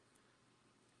too.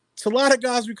 It's a lot of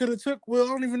guys we could have took. Well, I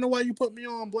don't even know why you put me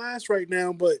on blast right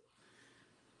now, but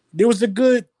there was a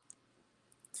good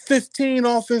 15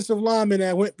 offensive linemen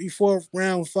that went before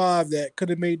round 5 that could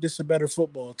have made this a better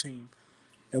football team.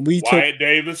 And we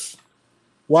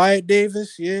Wyatt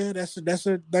Davis, yeah, that's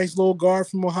a nice little guard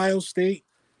from Ohio State.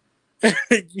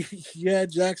 Yeah,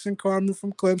 Jackson Carmen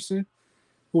from Clemson,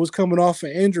 who was coming off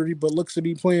an injury but looks to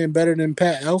be playing better than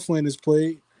Pat Elflein has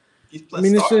played. I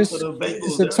mean,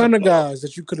 it's a ton of guys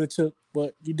that you could have took,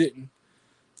 but you didn't.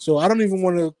 So I don't even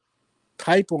want to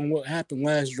hype on what happened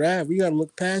last draft. We got to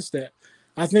look past that.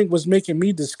 I think what's making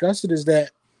me disgusted is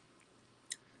that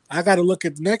I got to look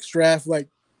at the next draft like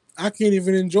I can't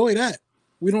even enjoy that.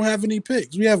 We don't have any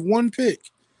picks. We have 1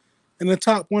 pick in the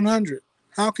top 100.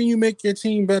 How can you make your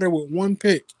team better with 1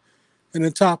 pick in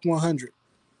the top 100?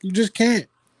 You just can't.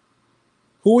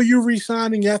 Who are you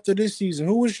re-signing after this season?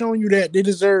 Who is showing you that they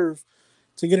deserve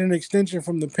to get an extension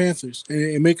from the Panthers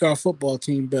and make our football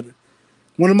team better.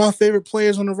 One of my favorite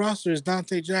players on the roster is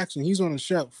Dante Jackson. He's on the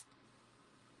shelf.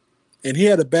 And he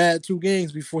had a bad 2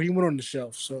 games before he went on the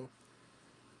shelf. So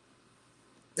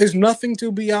there's nothing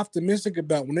to be optimistic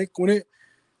about when it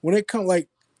comes like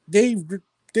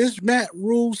this Matt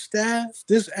Rule staff,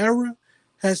 this era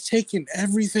has taken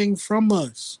everything from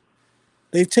us.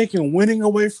 They've taken winning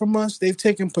away from us. They've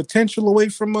taken potential away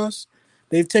from us.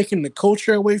 They've taken the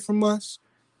culture away from us.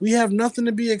 We have nothing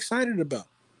to be excited about.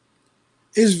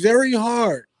 It's very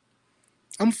hard.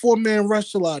 I'm 4-man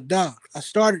rush till I die. I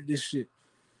started this shit.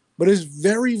 But it's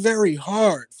very, very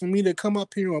hard for me to come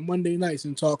up here on Monday nights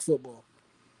and talk football.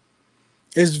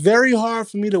 It's very hard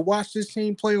for me to watch this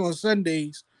team play on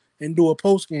Sundays and do a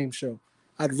post-game show.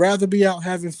 I'd rather be out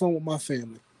having fun with my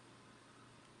family.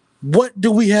 What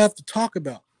do we have to talk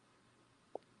about?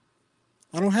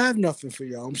 I don't have nothing for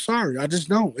y'all. I'm sorry. I just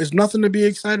don't. It's nothing to be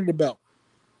excited about.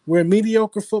 We're a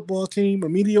mediocre football team, a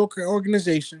mediocre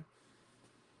organization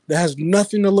that has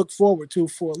nothing to look forward to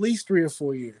for at least 3 or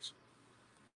 4 years.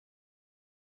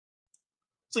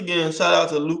 So again, shout out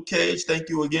to Luke Cage. Thank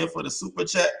you again for the super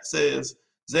chat. Says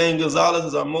Zane Gonzalez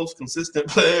is our most consistent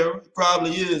player. It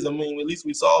probably is. I mean, at least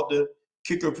we solved the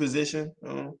kicker position.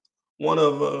 One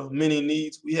of many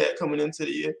needs we had coming into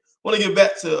the year. I want to get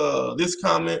back to this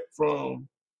comment from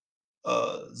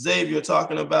Xavier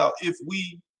talking about if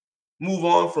we move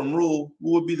on from Rule,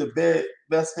 who would be the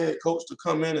best head coach to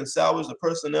come in and salvage the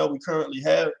personnel we currently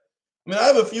have? I mean, I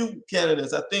have a few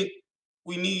candidates. I think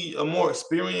we need a more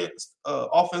experienced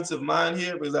offensive mind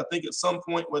here because I think at some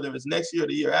point, whether it's next year or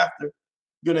the year after,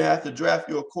 you're going to have to draft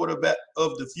your quarterback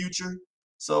of the future.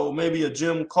 So maybe a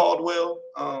Jim Caldwell,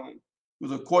 who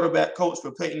was a quarterback coach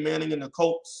for Peyton Manning and the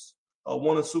Colts,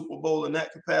 won a Super Bowl in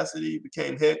that capacity,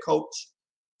 became head coach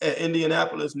at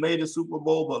Indianapolis, made the Super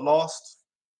Bowl but lost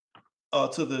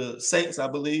to the Saints, I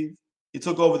believe. He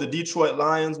took over the Detroit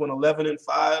Lions, went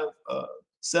 11-5,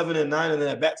 7-9, and then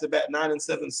had back-to-back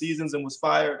 9-7 seasons and was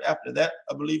fired after that.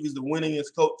 I believe he's the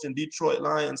winningest coach in Detroit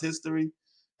Lions history.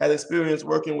 Had experience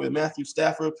working with Matthew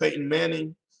Stafford, Peyton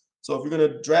Manning. So if you're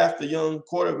going to draft a young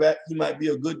quarterback, he might be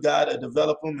a good guy to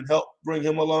develop him and help bring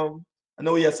him along. I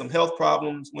know he had some health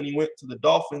problems when he went to the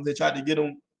Dolphins. They tried to get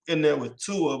him in there with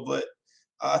Tua, but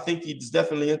I think he's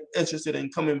definitely interested in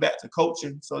coming back to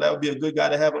coaching. So that would be a good guy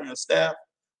to have on your staff.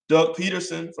 Doug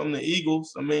Peterson from the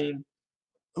Eagles. I mean,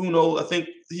 who knows? I think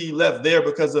he left there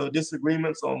because of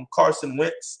disagreements on Carson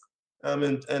Wentz.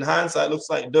 In hindsight, looks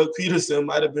like Doug Peterson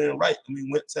might have been right. I mean,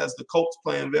 Wentz has the Colts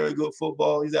playing very good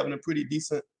football. He's having a pretty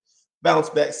decent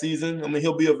bounce-back season. I mean,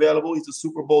 he'll be available. He's a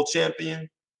Super Bowl champion,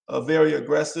 very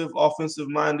aggressive,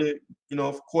 offensive-minded,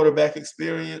 quarterback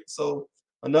experience. So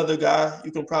another guy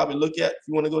you can probably look at if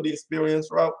you want to go the experience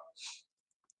route.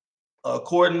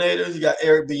 Coordinators, you got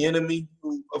Eric Bieniemy,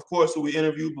 who we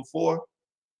interviewed before.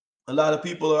 A lot of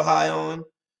people are high on.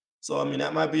 So, I mean,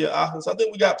 that might be an option. So I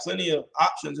think we got plenty of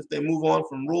options if they move on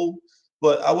from Rule.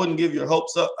 But I wouldn't give your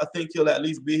hopes up. I think he'll at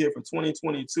least be here for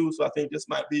 2022. So I think this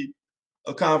might be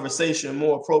a conversation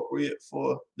more appropriate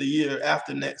for the year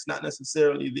after next, not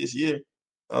necessarily this year.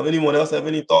 Anyone else have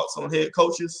any thoughts on head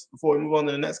coaches before we move on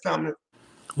to the next comment?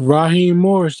 Raheem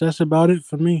Morris, that's about it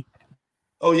for me.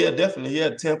 Oh, yeah, definitely. He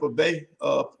had Tampa Bay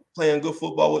playing good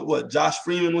football with Josh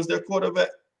Freeman was their quarterback.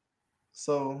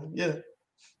 So, yeah.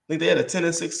 I think they had a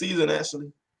 10-6 season,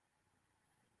 actually.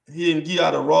 He didn't get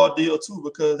out a raw deal, too,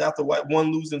 because after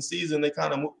one losing season,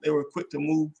 they were quick to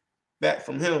move back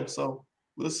from him. So,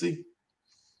 we'll see.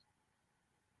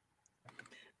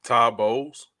 Todd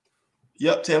Bowles.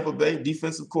 Yep, Tampa Bay,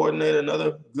 defensive coordinator,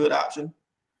 another good option.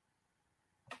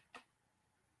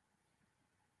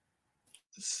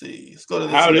 Let's see. Let's go to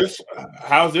this.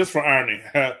 How's this for irony?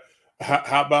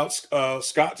 How about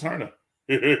Scott Turner?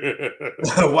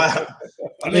 Wow.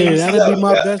 Hey, that'd be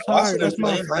my best hire. That's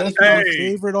my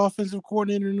favorite offensive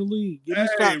coordinator in the league. Give me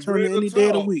Scott Turner any day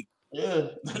of the week. Yeah.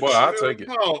 Boy, I'll take it.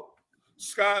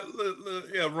 Scott,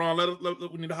 yeah, Ron,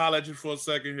 we need to holler at you for a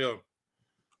second here.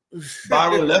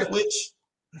 Byron Leftwich.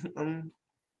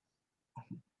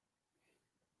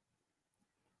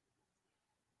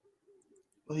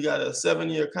 He got a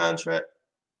 7-year contract.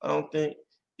 I think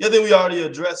we already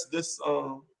addressed this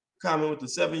comment with the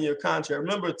 7-year contract.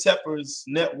 Remember Tepper's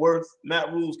net worth,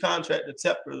 Matt Rule's contract to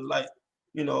Tepper is like,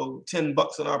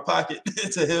 $10 in our pocket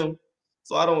to him.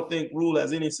 So I don't think Rule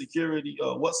has any security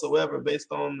whatsoever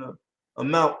based on the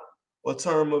amount or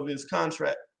term of his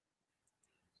contract.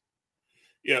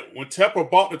 Yeah, when Tepper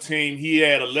bought the team, he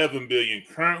had $11 billion.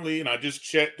 Currently, and I just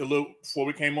checked a little before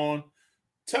we came on,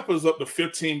 Tepper's up to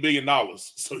 $15 billion.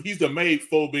 So he's made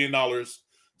 $4 billion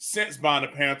since buying the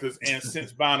Panthers and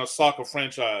since buying a soccer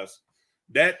franchise.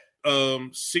 That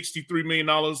 $63 million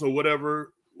or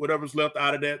whatever's left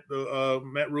out of that,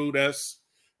 Matt Rule, that's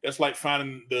like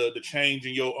finding the change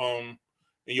in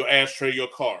your ashtray, your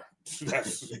car.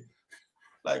 That's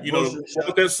like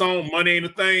with that song "Money Ain't a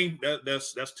Thing."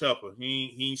 That's tougher.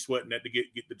 He ain't sweating that to get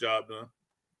the job done.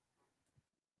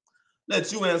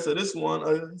 Let you answer this one.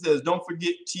 It says, "Don't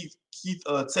forget Keith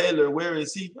Taylor. Where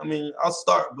is he?" I mean, I'll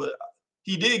start, but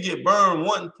he did get burned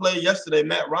one play yesterday.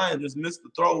 Matt Ryan just missed the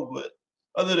throw, but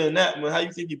other than that, man, how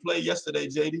you think he played yesterday,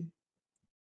 JD?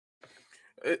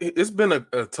 It's been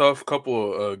a tough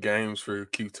couple of games for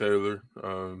Keith Taylor.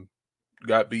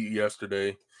 Got beat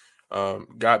yesterday.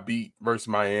 Got beat versus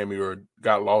Miami, or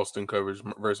got lost in coverage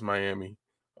versus Miami.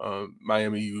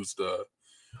 Miami used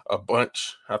a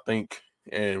bunch, I think,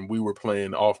 and we were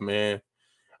playing off man.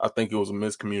 I think it was a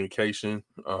miscommunication.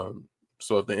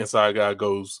 So if the inside guy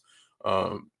goes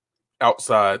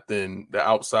outside, then the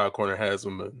outside corner has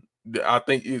him. I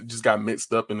think it just got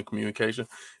mixed up in the communication.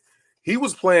 He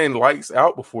was playing lights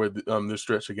out before this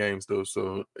stretch of games, though,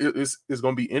 so it's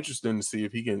going to be interesting to see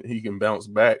if he can bounce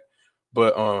back.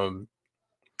 But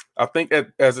I think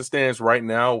as it stands right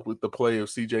now, with the play of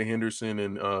C.J. Henderson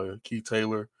and Keith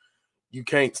Taylor, you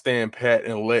can't stand pat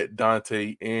and let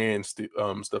Dante and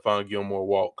Stephon Gilmore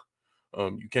walk.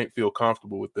 You can't feel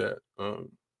comfortable with that.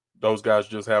 Those guys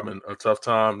just having a tough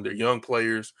time. They're young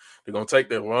players. They're going to take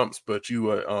their lumps, but you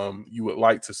would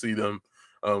like to see them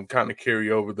kind of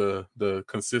carry over the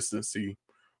consistency.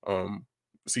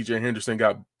 C.J. Henderson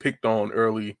got picked on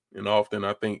early and often,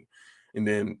 I think, and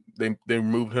then they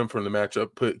removed him from the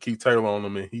matchup, put Keith Taylor on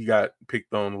him, and he got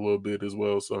picked on a little bit as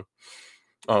well. So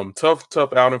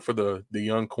tough outing for the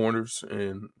young corners,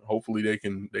 and hopefully they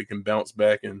can bounce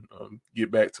back and get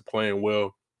back to playing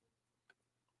well.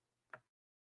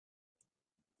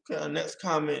 Okay, next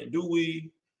comment. Do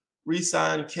we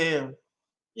re-sign Cam?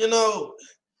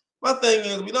 My thing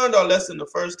is, we learned our lesson the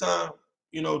first time.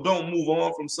 Don't move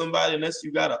on from somebody unless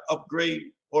you got an upgrade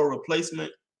or a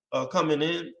replacement coming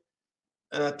in.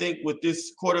 And I think with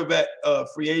this quarterback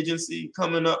free agency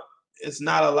coming up, it's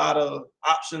not a lot of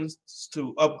options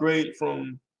to upgrade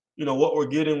from, what we're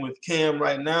getting with Cam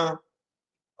right now.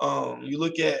 You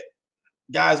look at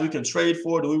guys we can trade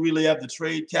for. Do we really have the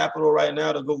trade capital right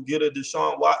now to go get a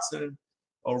Deshaun Watson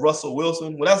or Russell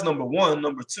Wilson? Well, that's number one.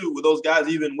 Number two, will those guys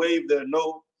even waive their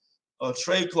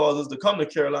trade clauses to come to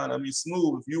Carolina? I mean,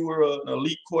 Smooth, if you were an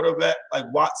elite quarterback like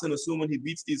Watson, assuming he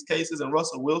beats these cases, and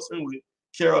Russell Wilson, would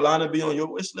Carolina be on your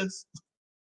wish list?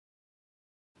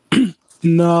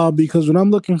 No, because when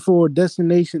I'm looking for a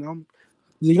destination,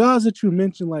 the guys that you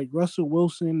mentioned, like Russell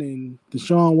Wilson and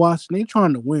Deshaun Watson, they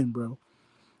trying to win, bro.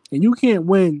 And you can't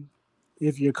win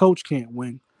if your coach can't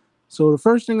win. So the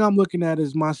first thing I'm looking at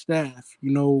is my staff.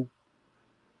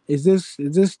 Is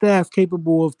this staff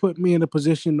capable of putting me in a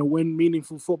position to win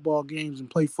meaningful football games and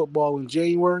play football in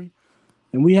January?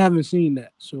 And we haven't seen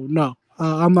that. So no,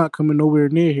 I'm not coming nowhere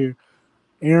near here.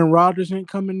 Aaron Rodgers ain't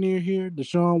coming near here.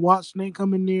 Deshaun Watson ain't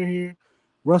coming near here.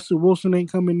 Russell Wilson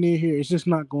ain't coming near here. It's just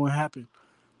not going to happen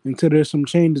until there's some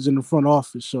changes in the front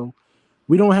office. So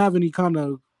we don't have any kind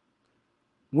of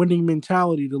winning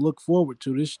mentality to look forward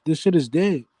to. This shit is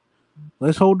dead.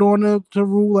 Let's hold on to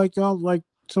Rule like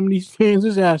some of these fans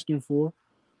is asking for.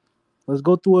 Let's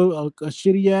go through a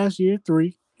shitty ass year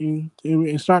 3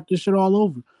 and start this shit all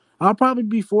over. I'll probably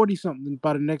be 40 something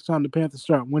by the next time the Panthers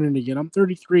start winning again. I'm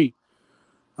 33.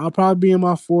 I'll probably be in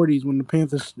my 40s when the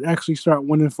Panthers actually start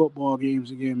winning football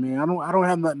games again, man. I don't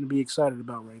have nothing to be excited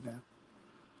about right now.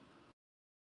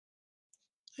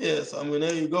 Yes, I mean,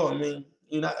 there you go. I mean,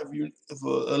 if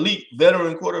an elite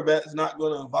veteran quarterback is not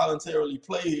going to voluntarily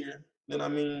play here, then I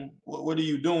mean, what are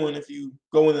you doing if you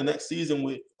go in the next season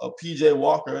with a PJ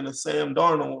Walker and a Sam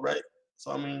Darnold, right?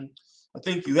 So I mean, I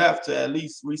think you have to at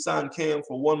least re-sign Cam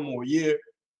for one more year.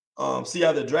 See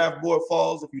how the draft board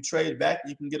falls. If you trade back,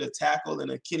 you can get a tackle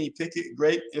and a Kenny Pickett.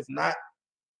 Great. If not,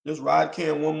 just ride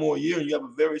Cam one more year, and you have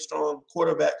a very strong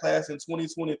quarterback class in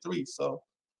 2023. So.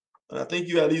 And I think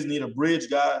you at least need a bridge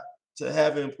guy to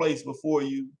have in place before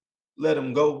you let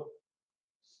him go.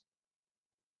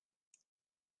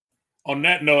 On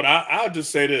that note, I'll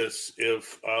just say this.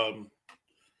 If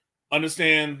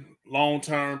understand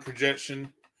long-term projection,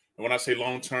 and when I say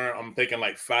long-term, I'm thinking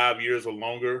like 5 years or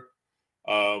longer.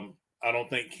 I don't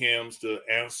think Cam's the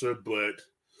answer, but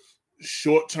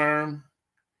short-term,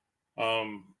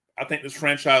 I think this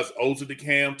franchise owes it to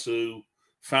Cam to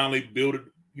finally build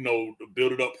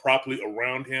it up properly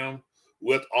around him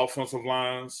with offensive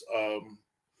lines,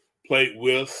 played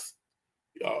with,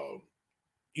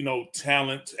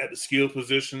 talent at the skill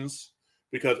positions,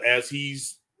 because as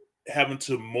he's having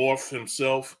to morph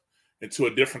himself into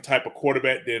a different type of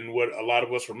quarterback than what a lot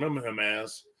of us remember him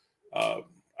as.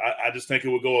 I just think it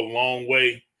would go a long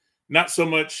way. Not so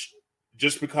much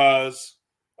just because,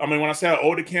 I mean, when I say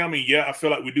older Cam, yeah, I feel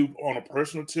like we do on a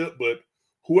personal tip, but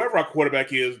whoever our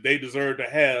quarterback is, they deserve to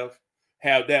have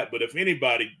that. But if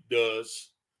anybody does,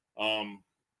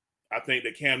 I think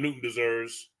that Cam Newton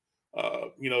deserves,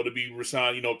 to be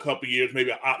resigned, a couple years,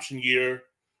 maybe an option year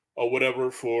or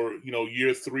whatever for,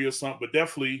 year 3 or something, but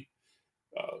definitely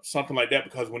something like that,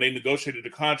 because when they negotiated the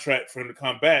contract for him to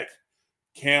come back,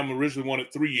 Cam originally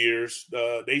wanted 3 years.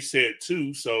 They said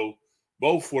 2, so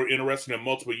both were interested in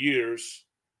multiple years,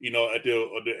 at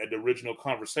the original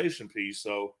conversation piece.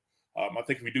 So I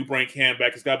think if we do bring Cam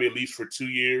back, it's got to be at least for 2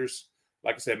 years.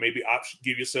 Like I said, maybe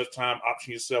give yourself time,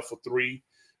 option yourself for 3.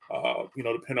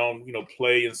 Depend on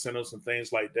play incentives and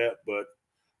things like that. But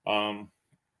I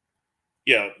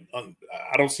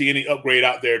don't see any upgrade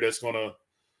out there that's gonna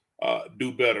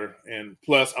do better. And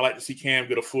plus, I like to see Cam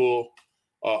get a full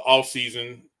off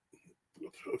season.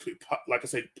 Like I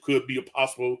said, could be a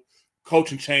possible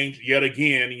coaching change yet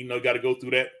again. Got to go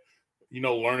through that.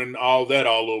 Learning all that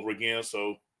all over again.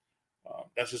 So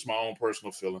that's just my own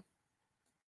personal feeling.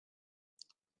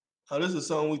 This is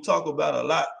something we talk about a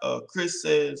lot. Chris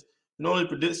says, you only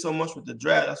predict so much with the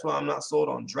draft. That's why I'm not sold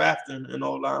on drafting an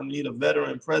O-line. We need a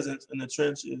veteran presence in the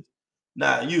trenches,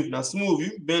 not youth. Now, Smooth,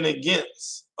 you've been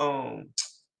against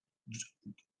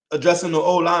addressing the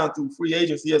O-line through free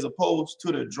agency as opposed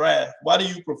to the draft. Why do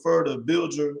you prefer to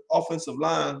build your offensive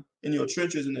line in your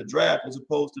trenches in the draft as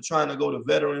opposed to trying to go the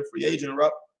veteran free agent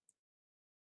route?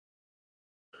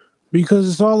 Because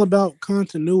it's all about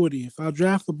continuity. If I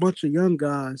draft a bunch of young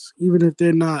guys, even if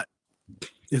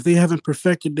they haven't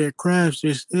perfected their crafts,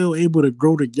 they're still able to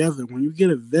grow together. When you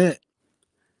get a vet,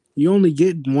 you only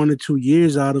get 1 or 2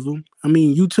 years out of them. I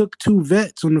mean, you took 2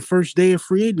 vets on the first day of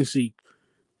free agency.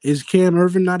 Is Cam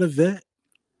Irvin not a vet?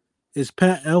 Is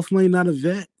Pat Elflein not a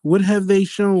vet? What have they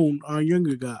shown our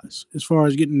younger guys as far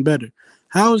as getting better?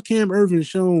 How has Cam Irvin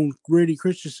shown Grady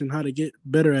Christensen how to get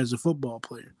better as a football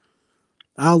player?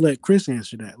 I'll let Chris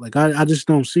answer that. I just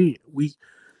don't see it.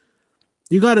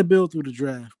 You got to build through the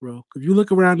draft, bro. If you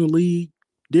look around the league,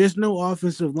 there's no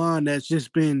offensive line that's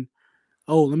just been,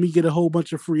 let me get a whole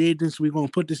bunch of free agents. We're going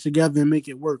to put this together and make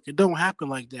it work. It don't happen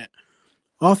like that.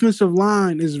 Offensive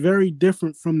line is very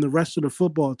different from the rest of the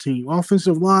football team.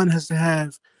 Offensive line has to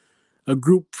have a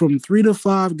group from 3 to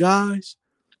 5 guys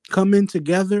come in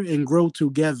together and grow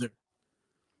together.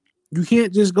 You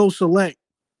can't just go select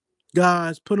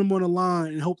guys, put them on a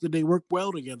line, and hope that they work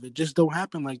well together. It just don't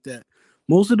happen like that.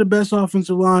 Most of the best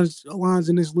offensive lines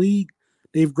in this league,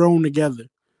 they've grown together.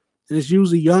 And it's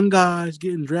usually young guys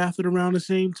getting drafted around the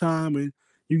same time, and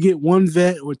you get 1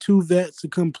 vet or 2 vets to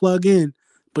come plug in,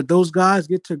 but those guys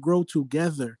get to grow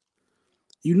together.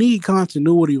 You need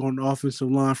continuity on the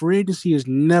offensive line. Free agency is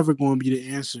never going to be the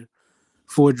answer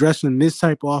for addressing this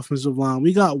type of offensive line.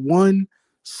 We got 1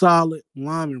 solid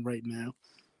lineman right now.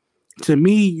 To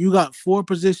me, you got 4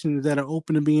 positions that are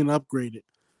open to being upgraded.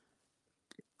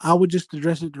 I would just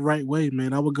address it the right way,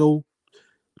 man. I would go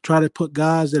try to put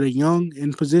guys that are young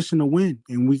in position to win,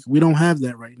 and we don't have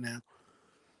that right now.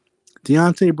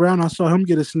 Deontay Brown, I saw him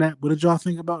get a snap. What did y'all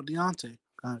think about Deontay?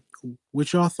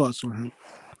 What's y'all thoughts on him?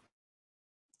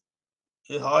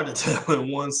 It's hard to tell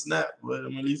in 1 snap, but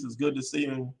at least it's good to see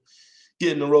him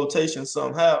get in the rotation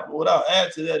somehow. But what I'll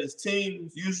add to that is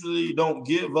teams usually don't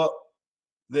give up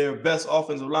their best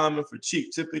offensive linemen for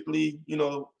cheap. Typically,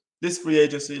 this free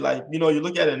agency, you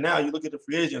look at it now, you look at the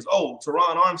free agents. Oh,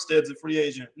 Teron Armstead's a free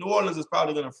agent. New Orleans is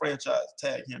probably going to franchise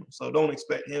tag him. So don't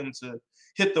expect him to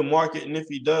hit the market. And if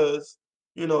he does,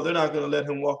 they're not going to let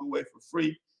him walk away for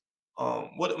free.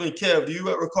 Kev, do you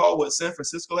ever recall what San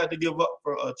Francisco had to give up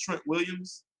for Trent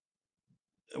Williams?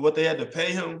 And what they had to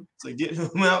pay him to get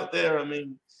him out there? I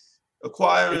mean,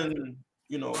 acquiring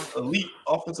elite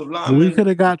offensive linemen. We could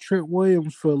have got Trent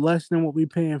Williams for less than what we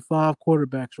paying 5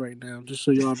 quarterbacks right now, just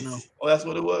so y'all know. Oh, that's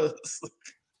what it was.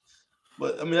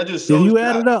 But that just if shows you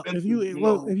add it up, if you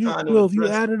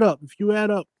add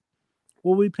up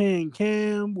what we paying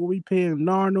Cam, what we paying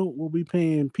Darnold, what we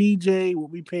paying PJ,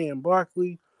 what we paying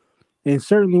Barkley, and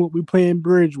certainly what we paying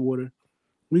Bridgewater,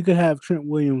 we could have Trent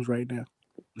Williams right now.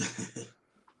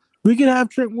 We could have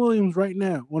Trent Williams right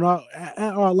now at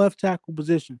our left tackle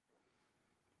position.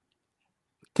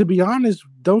 To be honest,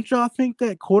 don't y'all think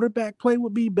that quarterback play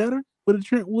would be better with a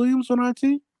Trent Williams on our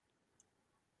team?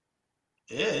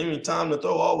 Yeah, time to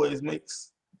throw always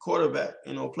makes quarterback,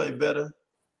 play better.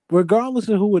 Regardless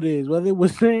of who it is, whether it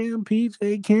was Sam,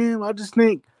 PJ, Cam, I just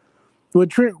think with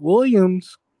Trent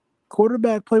Williams,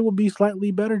 quarterback play will be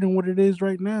slightly better than what it is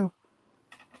right now.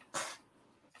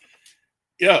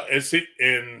 Yeah,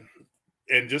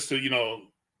 and just to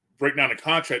break down the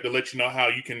contract to let you know how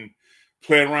you can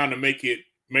play around to make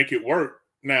it work.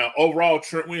 Now, overall,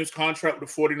 Trent Williams' contract with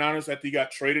the 49ers after he got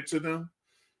traded to them,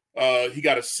 he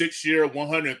got a 6-year,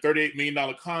 $138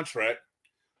 million contract.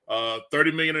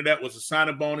 $30 million of that was a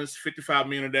signing bonus. $55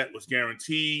 million of that was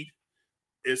guaranteed.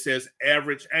 It says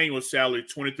average annual salary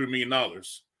 $23 million.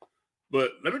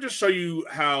 But let me just show you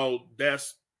how the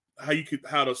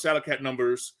salary cap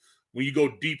numbers, when you go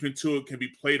deep into it, can be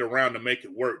played around to make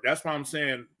it work. That's why I'm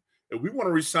saying if we want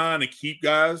to resign and keep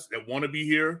guys that want to be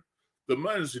here, the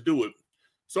money is to do it.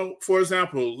 So, for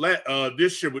example,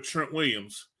 this year with Trent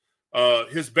Williams,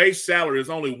 his base salary is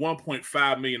only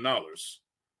 $1.5 million.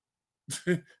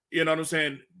 You know what I'm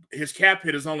saying? His cap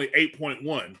hit is only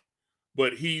 8.1,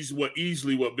 but he's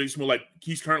easily what Big Smith, like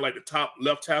he's currently like the top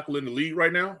left tackle in the league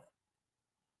right now.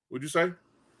 Would you say?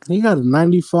 He got a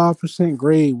 95%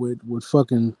 grade with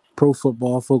fucking Pro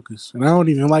Football Focus, and I don't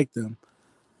even like them.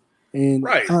 And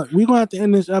right. We're gonna have to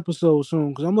end this episode soon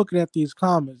because I'm looking at these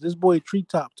comments. This boy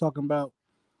Treetop talking about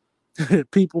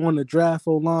people on the draft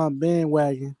O-line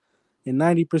bandwagon, and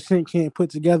 90% can't put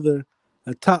together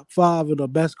a top 5 of the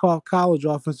best college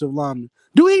offensive linemen.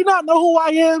 Do he not know who I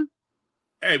am?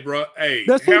 Hey, bro. Hey,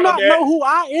 does he not know who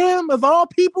I am of all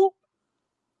people?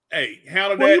 Hey,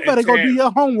 handle that. Well, you better go do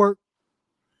your homework.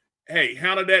 Hey,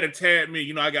 handle that and tag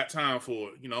me. I got time for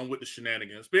it. I'm with the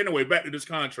shenanigans. But anyway, back to this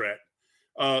contract.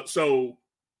 So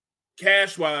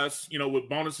cash-wise, with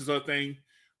bonuses or thing,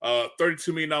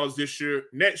 $32 million this year.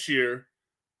 Next year,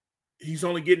 he's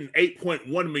only getting $8.1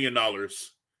 million,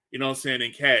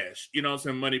 in cash.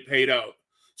 Money paid out.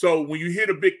 So when you hear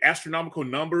the big astronomical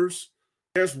numbers,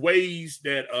 there's ways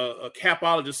that a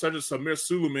capologist such as Samir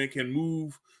Suleiman can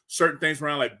move certain things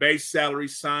around like base salary,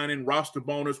 signing, roster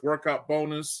bonus, workout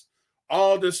bonus.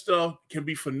 All this stuff can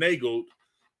be finagled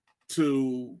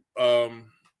to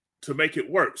make it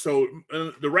work. So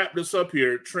to wrap this up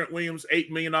here, Trent Williams, $8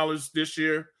 million this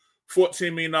year,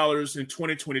 $14 million in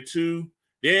 2022.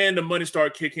 Then the money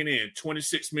started kicking in,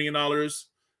 $26 million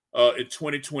in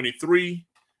 2023,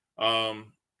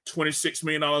 $26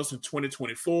 million in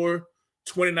 2024,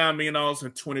 $29 million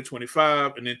in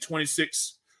 2025, and then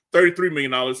 $33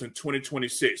 million in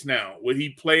 2026. Now, will he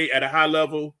play at a high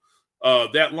level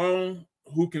that long?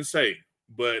 Who can say?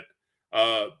 But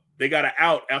they got an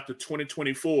out after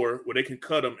 2024 where they can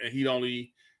cut him, and he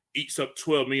only eats up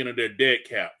 $12 million of their dead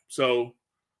cap. So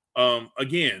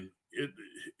again,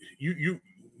 you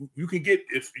can get,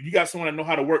 if you got someone that know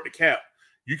how to work the cap,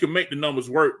 you can make the numbers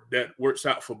work that works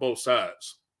out for both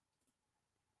sides.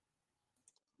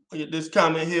 Get this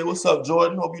comment here. What's up,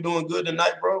 Jordan? Hope you're doing good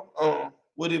tonight, bro.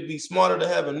 Would it be smarter to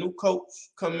have a new coach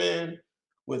come in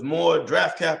with more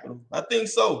draft capital? I think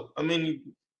so. I mean,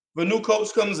 if a new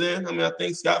coach comes in, I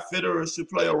think Scott Fitterer should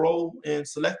play a role in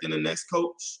selecting the next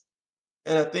coach.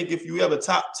 And I think if you have a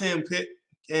top 10 pick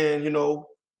and,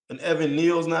 an Evan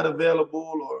Neal's not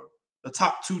available or the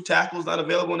top 2 tackles not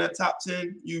available in that top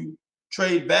 10, you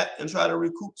trade back and try to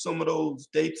recoup some of those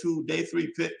day 2, day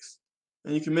 3 picks.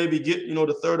 And you can maybe get,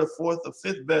 the 3rd or 4th or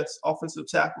 5th best offensive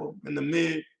tackle in the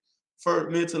mid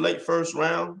to late first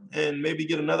round, and maybe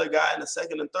get another guy in the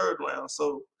 2nd and 3rd round.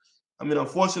 So,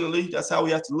 unfortunately, that's how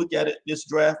we have to look at it this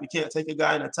draft. We can't take a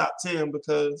guy in the top 10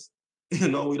 because, we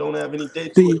don't have any day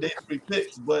 2 or day 3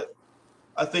 picks. But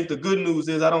I think the good news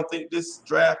is I don't think this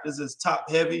draft is as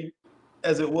top heavy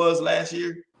as it was last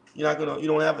year. You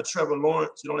don't have a Trevor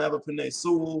Lawrence. You don't have a Penei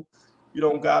Sewell. You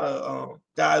don't got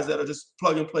guys that are just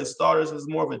plug and play starters. It's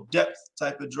more of a depth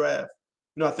type of draft.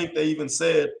 I think they even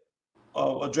said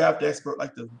a draft expert,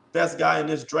 like the best guy in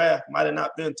this draft might have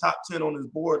not been top 10 on his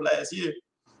board last year.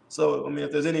 So,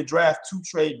 if there's any draft to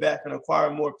trade back and acquire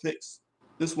more picks,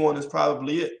 this one is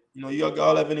probably it.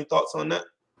 Y'all have any thoughts on that?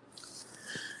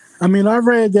 I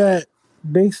read that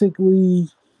basically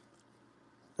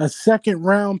a 2nd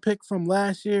round pick from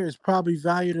last year is probably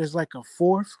valued as like a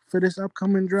 4th for this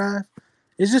upcoming draft.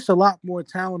 It's just a lot more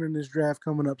talent in this draft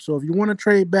coming up. So if you want to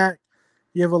trade back,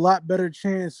 you have a lot better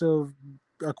chance of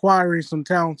acquiring some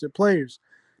talented players.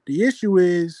 The issue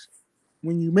is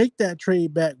when you make that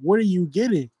trade back, what are you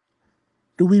getting?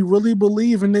 Do we really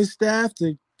believe in this staff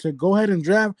to go ahead and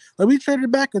draft? Like, we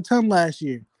traded back a ton last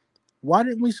year. Why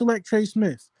didn't we select Trey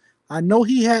Smith? I know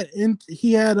he had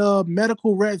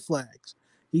medical red flags.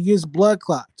 He gets blood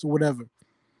clots or whatever.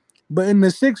 But in the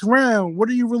 6th round, what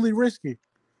are you really risking?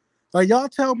 Like, y'all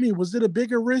tell me, was it a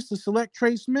bigger risk to select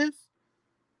Trey Smith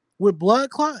with blood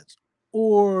clots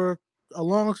or a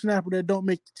long snapper that don't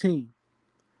make the team?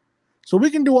 So we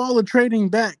can do all the trading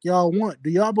back y'all want. Do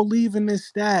y'all believe in this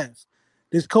staff,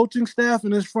 this coaching staff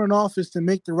and this front office to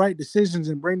make the right decisions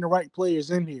and bring the right players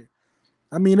in here?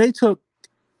 I mean, they took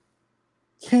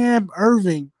Cam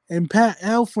Irving and Pat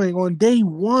Elfling on day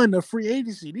one of free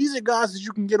agency. These are guys that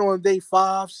you can get on day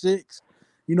 5, 6.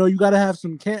 You know, you got to have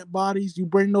some camp bodies. You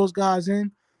bring those guys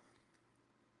in.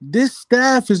 This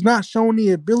staff has not shown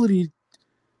the ability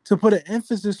to put an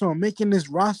emphasis on making this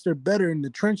roster better in the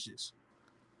trenches.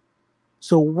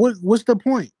 So what's the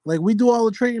point? Like, we do all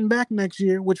the trading back next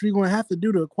year, which we're going to have to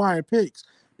do to acquire picks.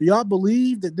 Do y'all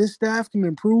believe that this staff can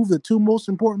improve the two most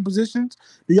important positions?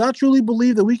 Do y'all truly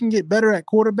believe that we can get better at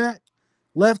quarterback,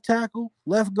 left tackle,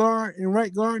 left guard, and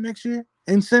right guard next year,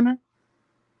 and center?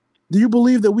 Do you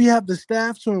believe that we have the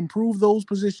staff to improve those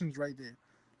positions right there?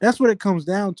 That's what it comes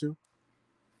down to.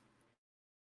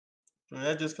 And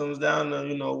that just comes down to,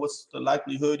 you know, what's the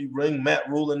likelihood you bring Matt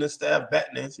Rule and this staff back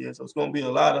next year. So it's going to be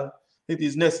a lot of, I think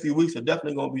these next few weeks are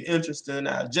definitely going to be interesting.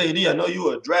 JD, I know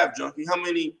you're a draft junkie. How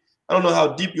many, I don't know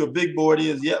how deep your big board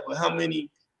is yet, but how many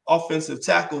offensive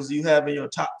tackles do you have in your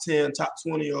top 10, top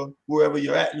 20, or wherever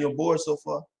you're at in your board so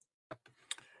far?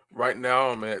 Right now,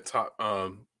 I'm at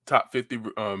top 50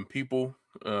 people.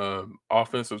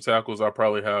 Offensive tackles, I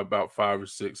probably have about 5 or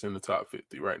 6 in the top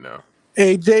 50 right now.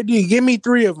 Hey, JD, give me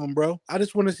 3 of them, bro. I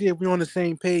just want to see if we're on the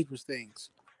same page with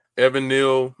things. Evan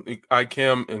Neal,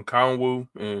 Ikem, and Conwu,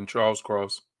 and Charles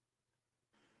Cross.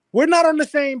 We're not on the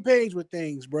same page with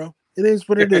things, bro. It is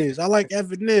what it is. I like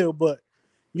Evan Neal, but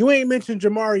you ain't mentioned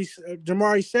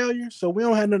Jamari Salyer, so we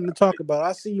don't have nothing to talk about.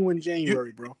 I'll see you in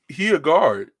January, bro. He a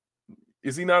guard.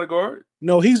 Is he not a guard?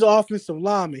 No, he's an offensive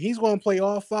lineman. He's going to play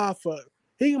all 5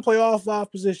 he can play all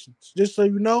 5 positions, just so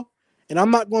you know. And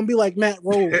I'm not going to be like Matt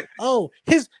Rule. Oh,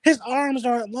 his arms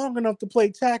aren't long enough to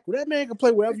play tackle. That man can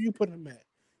play wherever you put him at.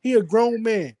 He a grown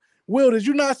man. Will, did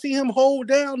you not see him hold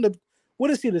down the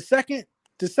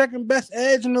second best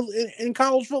edge in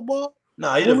college football?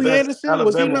 No, he's Willie the best. Anderson,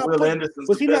 Alabama,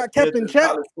 was he not kept in check?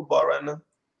 College football right now.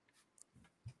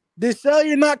 Did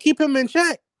Salyer not keep him in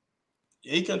check?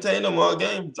 He contained them all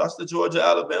game. Just the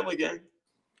Georgia-Alabama game.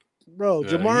 Bro,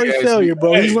 Jamari Salyer,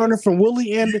 bro. He's learning from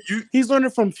Willie Anderson. He's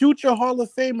learning from future Hall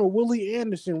of Famer Willie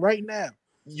Anderson right now.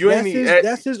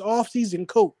 That's his offseason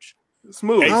coach.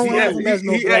 Smooth. I don't have him as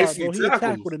no guard, bro. He a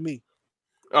tackle to me.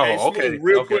 Oh, okay.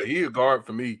 Okay. He a guard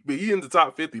for me. But he in the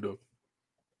top 50, though.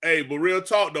 Hey, but real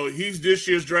talk, though, he's this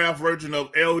year's draft version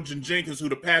of Elgin Jenkins, who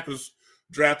the Packers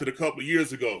drafted a couple of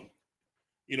years ago.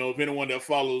 You know, if anyone that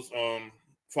follows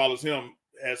him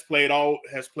has played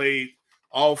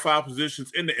all 5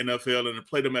 positions in the NFL and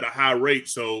played them at a high rate.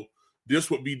 So this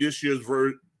would be this year's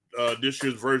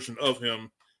version of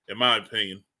him, in my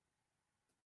opinion.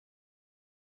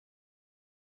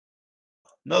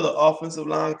 Another offensive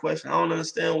line question. I don't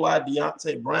understand why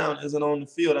Deontay Brown isn't on the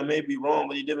field. I may be wrong,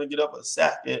 but he didn't get up a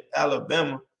sack at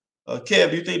Alabama.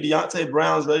 Kev, do you think Deontay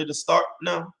Brown's ready to start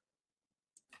now?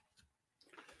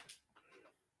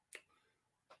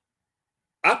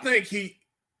 I think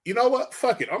you know what?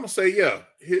 Fuck it. I'm gonna say yeah.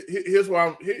 Here's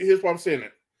why I'm saying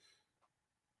it.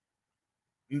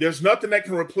 There's nothing that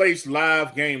can replace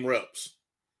live game reps.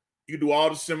 You do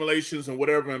all the simulations and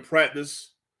whatever in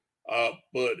practice,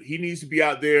 but he needs to be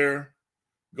out there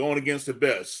going against the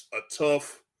best. A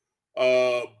tough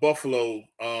Buffalo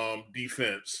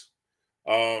defense,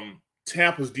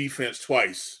 Tampa's defense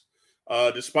twice.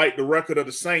 Despite the record of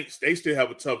the Saints, they still have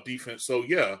a tough defense. So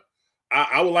yeah.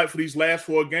 I would like for these last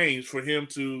 4 games for him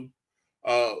to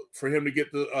get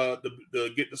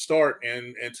the start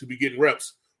and to be getting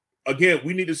reps. Again,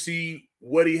 we need to see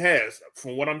what he has.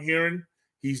 From what I'm hearing,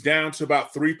 he's down to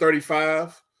about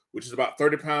 335, which is about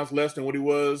 30 pounds less than what he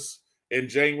was in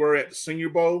January at the Senior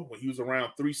Bowl when he was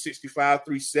around 365,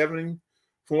 370.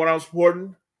 From what I was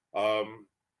reporting,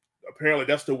 apparently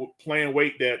that's the playing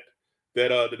weight that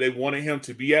they wanted him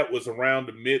to be at, was around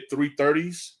the mid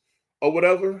 330s or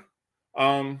whatever.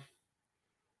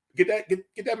 Get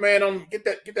that man on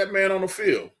the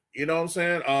field. You know what I'm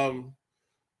saying?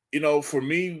 You know, for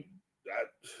me,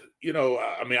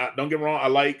 don't get me wrong. I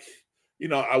like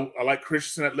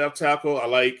Christensen at left tackle. I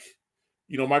like,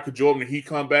 Michael Jordan, he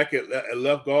come back at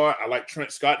left guard. I like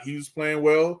Trent Scott. He was playing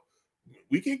well.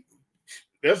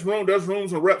 There's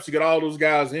rooms and reps to get all those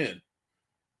guys in,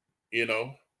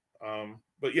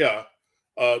 but yeah,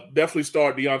 definitely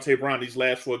start Deontay Brown these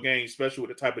last 4 games, especially with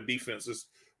the type of defenses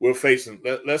we're facing.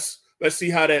 Let's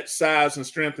see how that size and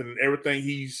strength and everything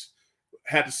he's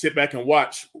had to sit back and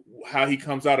watch how he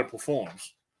comes out and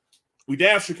performs. We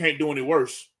damn sure can't do any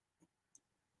worse.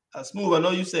 Smooth, I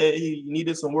know you said he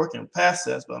needed some work in pass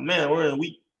sets, but man, we're in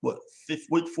week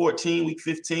week 14, week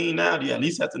 15 now? Do you at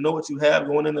least have to know what you have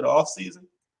going into the offseason?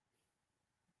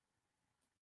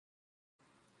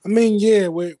 I mean, yeah,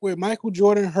 with Michael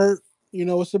Jordan hurt,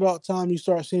 it's about time you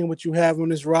start seeing what you have on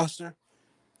this roster.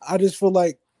 I just feel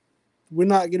like we're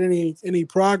not getting any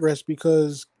progress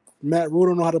because Matt Rule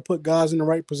don't know how to put guys in the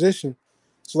right position.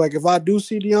 So, like, if I do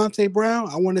see Deontay Brown,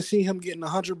 I want to see him getting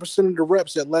 100% of the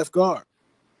reps at left guard.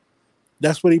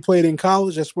 That's what he played in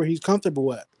college. That's where he's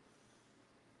comfortable at.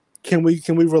 Can we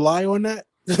rely on that?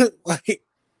 Like,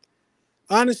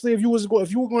 honestly, if you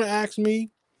were going to ask me,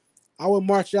 I would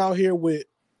march out here with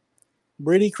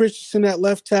Brady Christensen at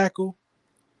left tackle,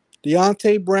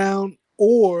 Deontay Brown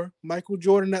or Michael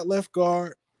Jordan at left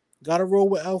guard. Got to roll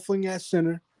with Elfling at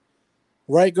center.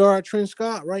 Right guard Trent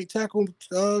Scott, right tackle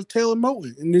Taylor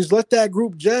Moton, and just let that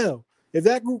group gel. If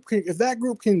that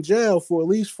group can gel for at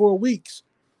least 4 weeks,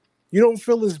 you don't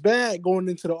feel as bad going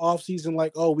into the offseason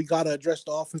like, oh, we got to address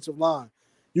the offensive line.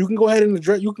 You can go ahead and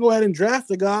draft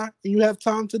the guy, and you have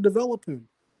time to develop him.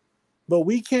 But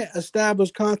we can't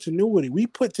establish continuity. We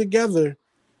put together,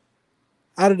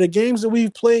 out of the games that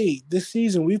we've played this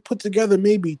season, we've put together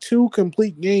maybe 2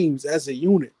 complete games as a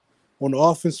unit on the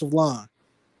offensive line.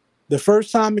 The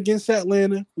first time against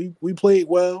Atlanta, we played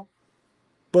well,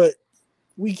 but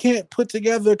we can't put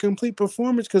together a complete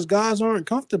performance because guys aren't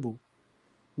comfortable.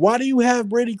 Why do you have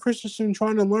Brady Christensen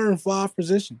trying to learn 5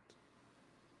 positions?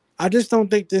 I just don't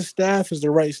think this staff is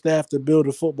the right staff to build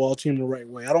a football team the right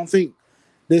way. I don't think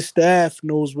this staff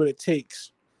knows what it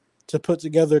takes to put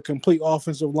together a complete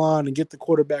offensive line and get the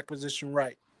quarterback position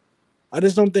right. I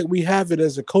just don't think we have it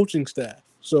as a coaching staff.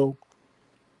 So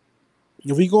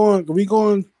if we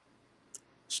going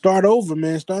start over,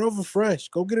 man. Start over fresh.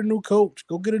 Go get a new coach.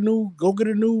 Go get a new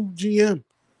GM.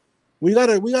 We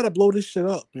gotta blow this shit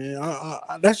up, man.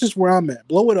 That's just where I'm at.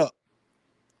 Blow it up.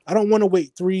 I don't want to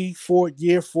wait 3, 4,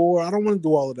 year 4. I don't want to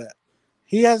do all of that.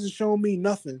 He hasn't shown me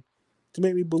nothing to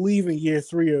make me believe in year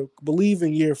 3 or believe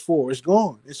in year 4. It's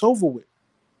gone. It's over with.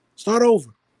 Start over.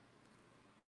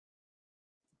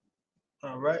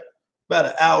 All right. About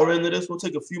an hour into this, we'll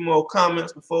take a few more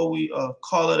comments before we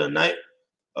call it a night.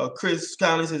 Chris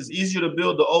Conley says it's easier to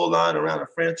build the O-line around a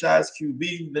franchise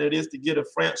QB than it is to get a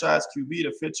franchise QB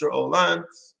to fit your O-line.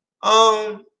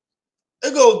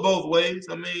 It goes both ways.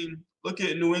 I mean, look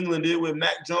at New England did with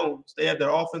Mac Jones. They had their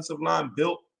offensive line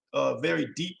built, very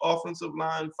deep offensive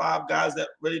line, 5 guys that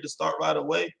ready to start right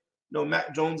away.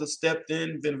 Mac Jones has stepped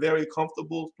in, been very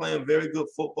comfortable, playing very good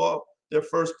football. They're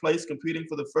first place, competing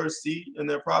for the first seed, and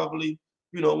they're probably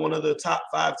one of the top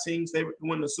 5 teams favorite to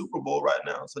win the Super Bowl right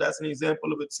now. So that's an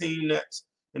example of a team that's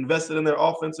invested in their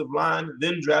offensive line,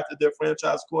 then drafted their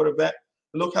franchise quarterback.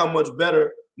 And look how much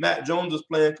better Matt Jones is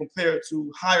playing compared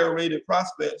to higher-rated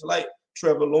prospects like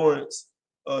Trevor Lawrence,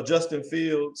 Justin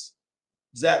Fields,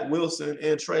 Zach Wilson,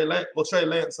 and Trey Lance. Well, Trey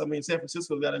Lance, I mean, San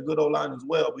Francisco's got a good O-line as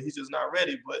well, but he's just not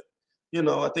ready. But,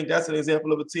 I think that's an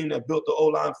example of a team that built the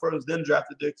O-line first, then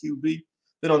drafted their QB.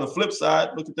 Then on the flip side,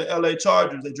 look at the LA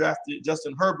Chargers. They drafted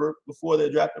Justin Herbert before they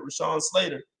drafted Rashawn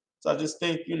Slater. So I just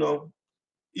think,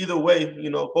 either way,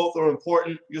 both are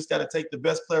important. You just got to take the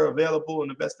best player available and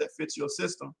the best that fits your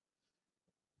system.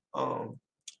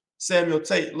 Samuel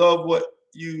Tate, love what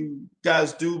you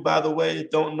guys do, by the way.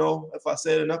 Don't know if I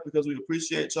said enough because we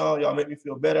appreciate y'all. Y'all make me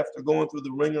feel better after going through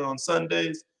the ringer on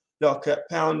Sundays. Y'all kept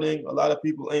pounding. A lot of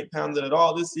people ain't pounded at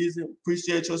all this season.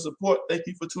 Appreciate your support. Thank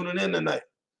you for tuning in tonight.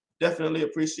 Definitely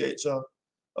appreciate y'all.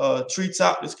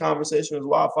 Treetop, this conversation is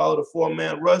wild. Follow the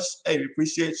 4-man rush. Hey, we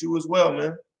appreciate you as well,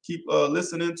 man. Keep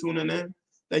listening, tuning in.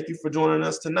 Thank you for joining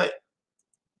us tonight.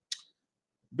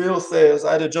 Bill says,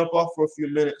 I had to jump off for a few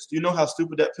minutes. Do you know how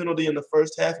stupid that penalty in the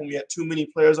first half when we had too many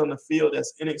players on the field?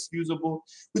 That's inexcusable.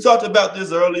 We talked about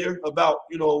this earlier about,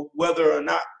 whether or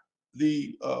not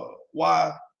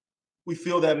why we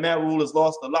feel that Matt Rule has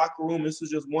lost the locker room. This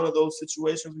is just one of those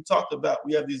situations we talked about.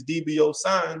 We have these DBO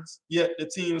signs, yet the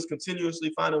team is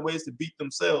continuously finding ways to beat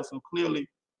themselves. So clearly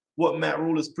what Matt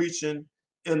Rule is preaching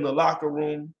in the locker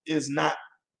room is not,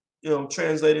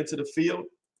 translating to the field.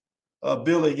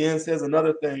 Bill again says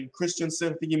another thing.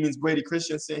 Christensen, I think he means Brady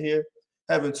Christensen here,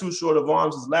 having too short of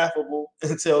arms is laughable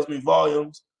and tells me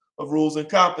volumes of Rule's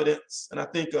incompetence. And I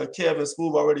think Kevin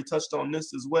Smooth already touched on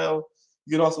this as well.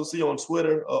 You can also see on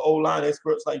Twitter, O-line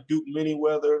experts like Duke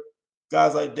Manyweather,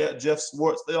 guys like that, Jeff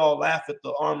Swartz, they all laugh at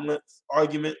the arm length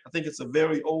argument. I think it's a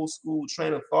very old school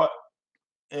train of thought.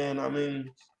 And I mean,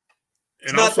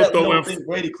 it's not that we don't think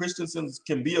Brady Christensen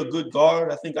can be a good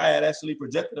guard. I think I had actually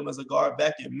projected him as a guard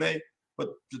back in May. But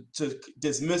to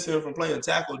dismiss him from playing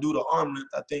tackle due to arm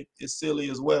length, I think is silly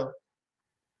as well.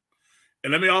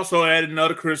 And let me also add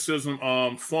another criticism.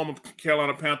 Former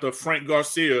Carolina Panther Frank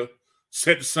Garcia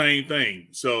said the same thing.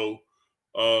 So,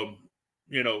 Frank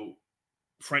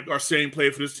Garcia ain't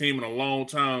played for this team in a long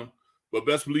time, but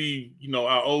best believe,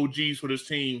 our OGs for this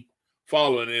team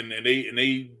following and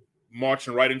they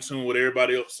marching right in tune with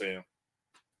everybody else saying.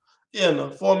 Yeah, and the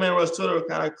 4-Man Rush Twitter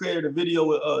kind of created a video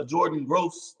with Jordan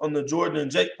Gross on the Jordan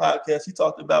and Jake podcast. He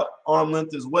talked about arm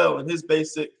length as well, and his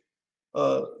basic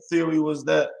theory was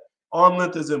that arm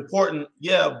length is important,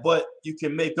 yeah, but you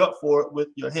can make up for it with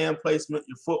your hand placement,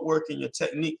 your footwork, and your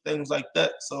technique, things like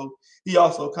that. So he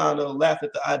also kind of laughed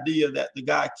at the idea that the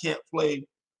guy can't play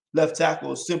left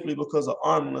tackle simply because of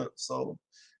arm length. So,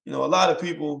 a lot of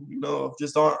people,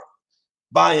 just aren't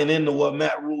buying into what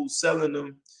Matt Rule's selling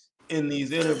them in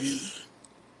these interviews.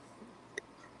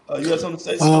 You have something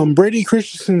to say? Brady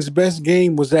Christensen's best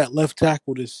game was at left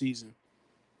tackle this season.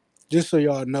 Just so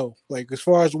y'all know, like as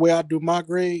far as the way I do my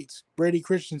grades, Brady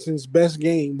Christensen's best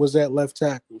game was at left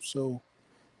tackle. So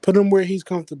put him where he's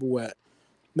comfortable at.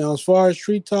 Now, as far as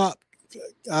Treetop,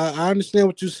 I understand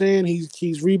what you're saying.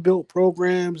 He's rebuilt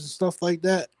programs and stuff like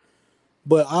that.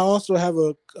 But I also have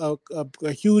a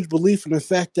huge belief in the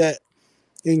fact that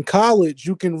in college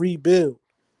you can rebuild.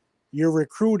 You're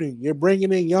recruiting. You're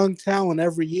bringing in young talent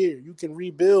every year. You can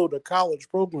rebuild a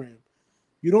college program.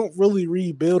 You don't really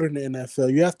rebuild in the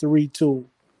NFL. You have to retool.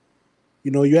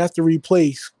 You have to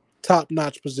replace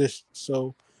top-notch positions.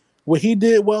 So what he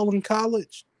did well in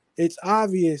college, it's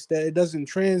obvious that it doesn't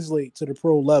translate to the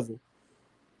pro level.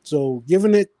 So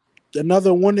giving it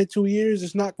another 1 to 2 years,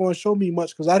 it's not going to show me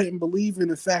much because I didn't believe in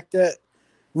the fact that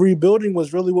rebuilding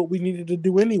was really what we needed to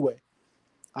do anyway.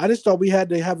 I just thought we had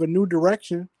to have a new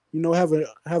direction, have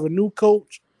a new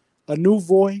coach, a new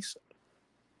voice,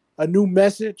 a new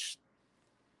message,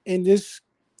 and just,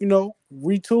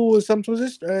 retool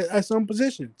at some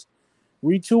positions.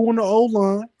 Retool on the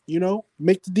O-line,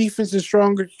 make the defense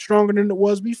stronger than it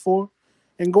was before,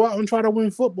 and go out and try to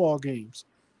win football games.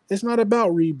 It's not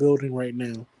about rebuilding right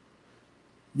now.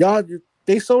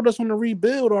 They sold us on the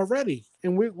rebuild already,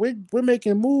 and we're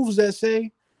making moves that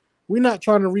say we're not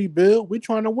trying to rebuild, we're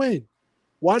trying to win.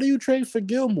 Why do you trade for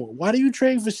Gilmore? Why do you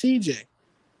trade for CJ?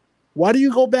 Why do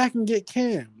you go back and get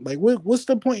Cam? Like, what's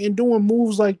the point in doing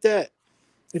moves like that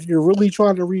if you're really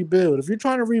trying to rebuild? If you're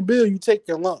trying to rebuild, you take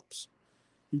your lumps.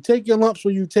 You take your lumps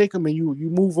where you take them and you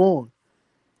move on.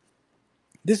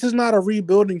 This is not a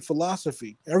rebuilding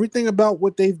philosophy. Everything about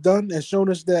what they've done has shown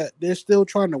us that they're still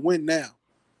trying to win now.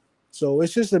 So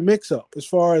it's just a mix-up as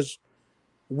far as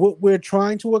what we're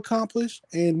trying to accomplish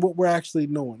and what we're actually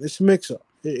doing. It's a mix-up.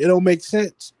 It don't make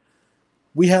sense.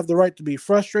 We have the right to be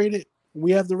frustrated.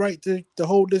 We have the right to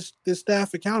hold this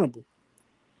staff accountable.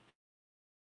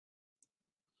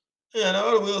 Yeah, and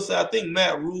I will say, I think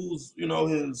Matt Rule's,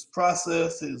 his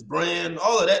process, his brand,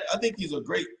 all of that, I think he's a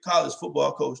great college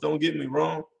football coach. Don't get me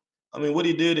wrong. I mean, what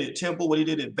he did at Temple, what he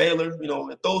did at Baylor,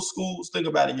 at those schools, think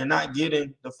about it, you're not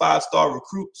getting the 5-star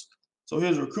recruits. So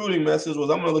his recruiting message was,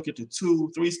 I'm going to look at the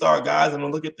 2, 3-star guys. I'm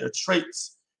going to look at their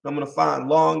traits. I'm going to find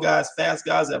long guys, fast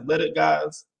guys, athletic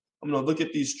guys. I'm going to look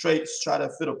at these traits, try to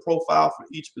fit a profile for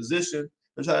each position,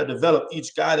 and try to develop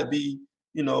each guy to be,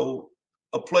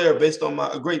 a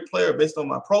great player based on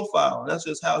my profile. And that's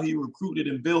just how he recruited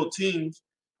and built teams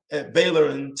at Baylor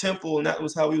and Temple, and that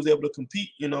was how he was able to compete.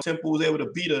 Temple was able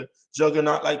to beat a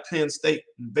juggernaut like Penn State,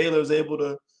 and Baylor was able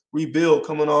to rebuild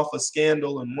coming off a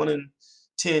scandal and 1 in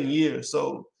 10 years.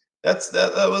 So that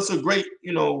was a great,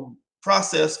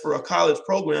 process for a college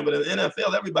program. But in the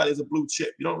NFL, everybody's a blue chip.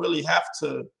 You don't really have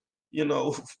to,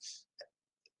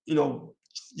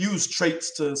 use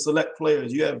traits to select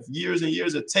players. You have years and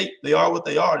years of tape. They are what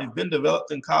they are. They've been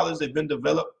developed in college. They've been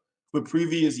developed with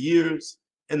previous years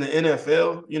in the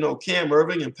NFL. Cam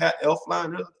Irving and Pat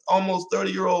Elflein, they're almost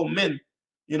 30-year-old men.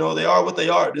 They are what they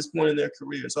are at this point in their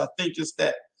career. So I think just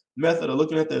that method of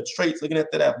looking at their traits, looking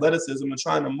at that athleticism and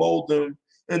trying to mold them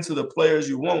into the players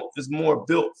you want is more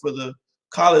built for the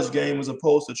college game as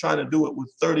opposed to trying to do it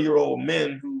with 30-year-old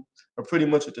men who are pretty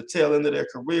much at the tail end of their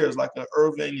careers, like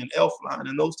Irving and Elflein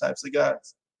and those types of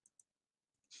guys.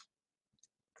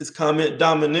 This comment,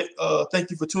 Dominic,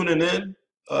 thank you for tuning in.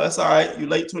 That's all right. You're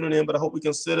late tuning in, but I hope we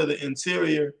consider the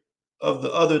interior of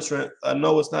the other Trent. I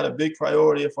know it's not a big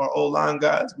priority if our O-line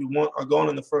guys we want are going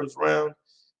in the first round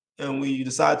and we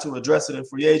decide to address it in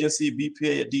free agency.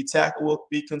 BPA at D tackle will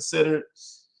be considered.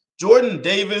 Jordan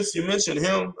Davis, you mentioned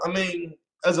him. I mean,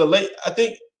 I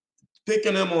think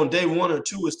picking him on day 1 or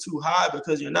 2 is too high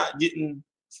because you're not getting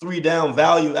 3-down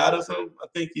value out of him. I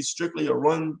think he's strictly a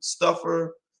run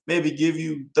stuffer, maybe give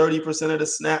you 30% of the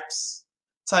snaps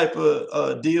type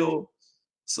of deal.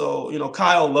 So,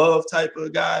 Kyle Love type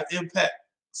of guy, impact.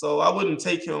 So I wouldn't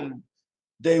take him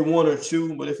day 1 or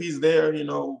 2, but if he's there,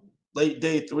 late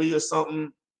day 3 or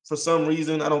something, for some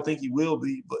reason, I don't think he will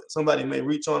be, but somebody may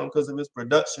reach on him because of his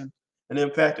production and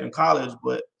impact in college.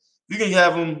 But you can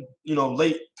have him,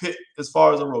 late pick as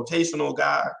far as a rotational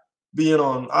guy, being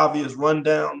on obvious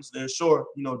rundowns, then sure,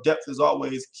 depth is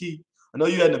always key. I know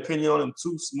you had an opinion on him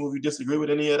too, Smooth. You disagree with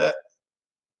any of that?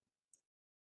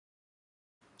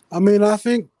 I mean, I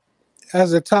think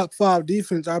as a top 5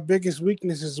 defense, our biggest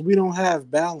weakness is we don't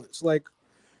have balance. Like,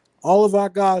 all of our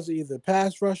guys are either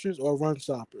pass rushers or run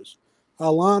stoppers.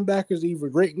 Our linebackers are either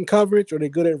great in coverage or they're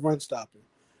good at run stopping.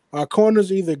 Our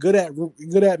corners are either good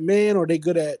at man or they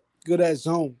good at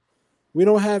zone. We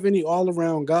don't have any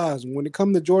all-around guys. And when it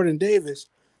comes to Jordan Davis,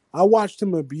 I watched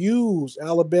him abuse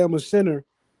Alabama center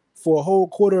for a whole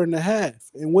quarter and a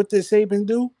half. And what did Saban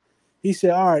do? He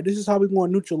said, all right, this is how we're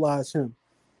going to neutralize him.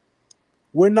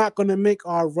 We're not going to make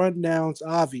our rundowns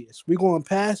obvious. We're going to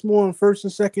pass more on first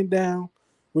and second down.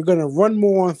 We're going to run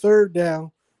more on third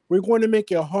down. We're going to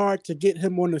make it hard to get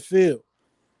him on the field.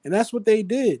 And that's what they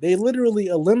did. They literally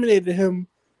eliminated him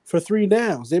for 3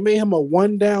 downs. They made him a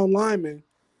 1-down lineman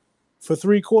for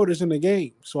 3 quarters in the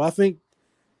game. So I think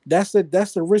that's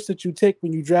the risk that you take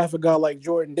when you draft a guy like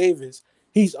Jordan Davis.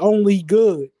 He's only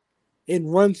good in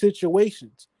run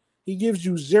situations. He gives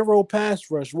you 0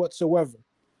 pass rush whatsoever.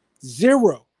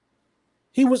 0.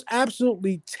 He was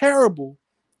absolutely terrible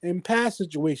in pass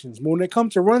situations. But when it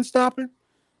comes to run stopping,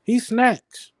 he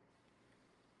snacks.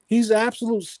 He's an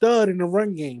absolute stud in the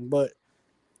run game. But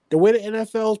the way the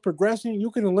NFL is progressing,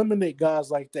 you can eliminate guys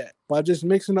like that by just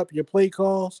mixing up your play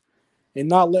calls and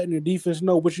not letting the defense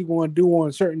know what you're going to do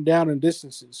on certain down and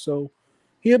distances. So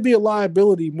he'll be a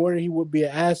liability more than he would be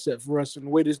an asset for us in the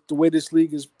way this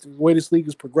league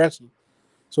is progressing.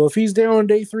 So if he's there on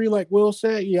day 3, like Will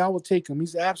said, yeah, I would take him.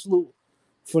 He's an absolute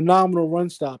phenomenal run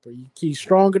stopper. He's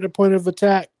strong at the point of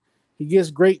attack. He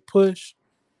gets great push.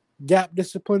 Gap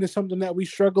discipline is something that we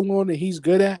struggle on and he's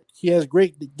good at. He has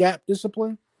great gap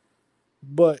discipline.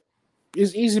 But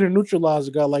it's easy to neutralize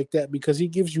a guy like that because he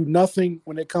gives you nothing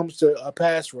when it comes to a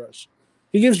pass rush.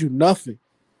 He gives you nothing.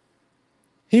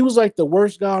 He was like the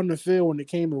worst guy on the field when it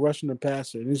came to rushing the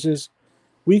passer. And it's just,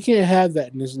 we can't have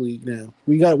that in this league now.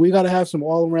 We got to have some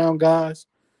all-around guys.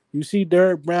 You see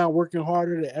Derrick Brown working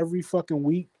harder every fucking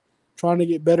week, trying to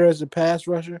get better as a pass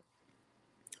rusher.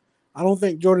 I don't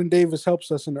think Jordan Davis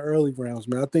helps us in the early rounds,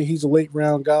 man. I think he's a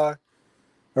late-round guy,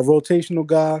 a rotational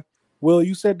guy. Will,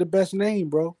 you said the best name,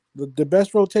 bro. The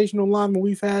best rotational lineman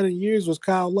we've had in years was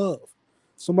Kyle Love.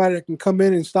 Somebody that can come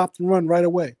in and stop the run right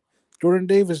away. Jordan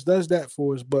Davis does that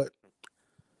for us, but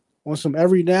on some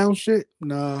every down shit,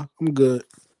 nah, I'm good.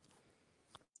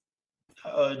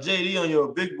 JD, on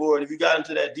your big board, have you got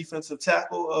into that defensive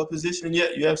tackle position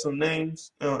yet? You have some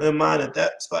names in mind at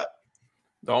that spot?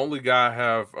 The only guy I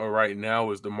have right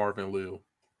now is the Marvin Leal.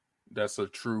 That's a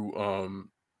true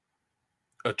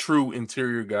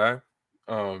interior guy.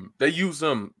 They use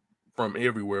him from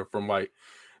everywhere. From like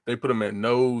they put him at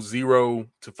nose 0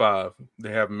 to 5.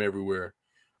 They have him everywhere.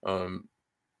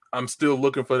 I'm still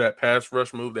looking for that pass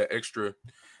rush move, that extra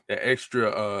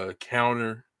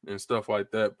counter and stuff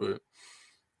like that. But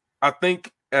I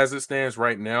think as it stands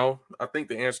right now, I think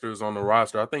the answer is on the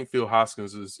roster. I think Phil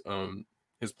Hoskins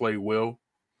has played well.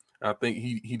 I think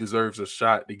he deserves a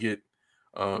shot to get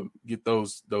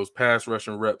those pass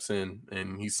rushing reps in,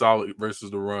 and he's solid versus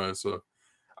the run. So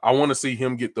I want to see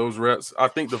him get those reps. I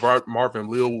think the Marvin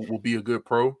Leal will be a good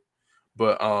pro,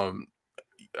 but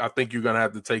I think you're gonna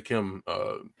have to take him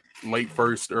late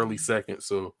first, early second.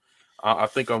 So I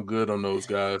think I'm good on those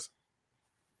guys.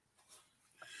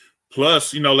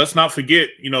 Plus, let's not forget,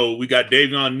 we got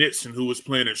Davion Nixon, who was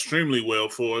playing extremely well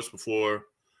for us before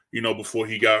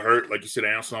he got hurt. Like you said,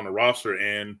 answer on the roster,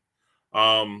 and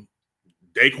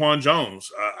Daquan Jones.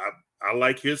 I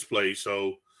like his play.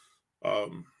 So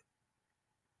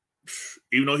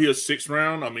even though he's a 6th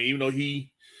round, even though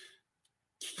he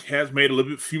has made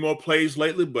a few more plays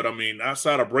lately, but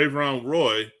outside of Braveron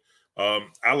Roy,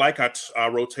 I like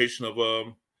our rotation of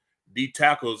D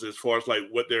tackles as far as like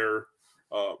what they're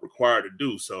required to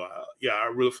do. So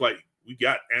I really feel like we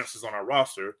got answers on our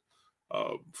roster.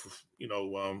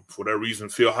 For that reason,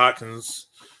 Phil Hopkins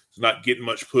is not getting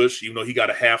much push, even though he got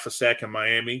a half a sack in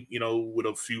Miami, with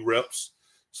a few reps.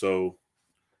 So,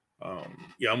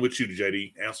 I'm with you,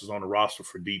 JD. Answers on the roster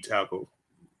for D tackle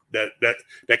that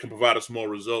can provide us more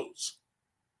results.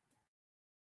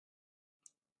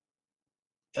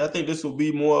 I think this will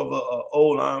be more of a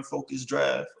O-line focused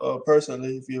draft.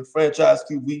 Personally, if you're a franchise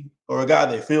QB or a guy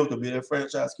they feel could be their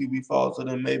franchise QB falls to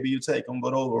them, maybe you take them.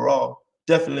 But overall,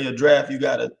 definitely a draft you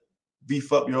got to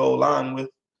beef up your old line with.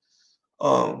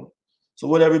 So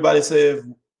what everybody said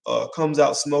comes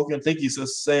out smoking. I think he's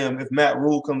just saying if Matt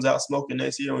Rule comes out smoking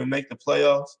next year and we make the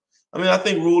playoffs. I mean, I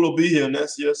think Rule will be here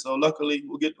next year. So luckily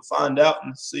we'll get to find out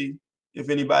and see if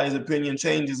anybody's opinion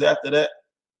changes after that.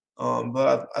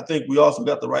 But I think we also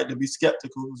got the right to be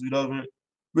skeptical because we haven't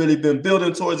really been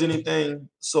building towards anything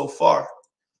so far.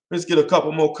 Let's get a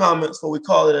couple more comments before we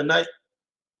call it a night.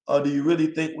 Do you really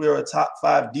think we're a top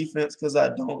 5 defense? Because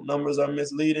I don't. Numbers are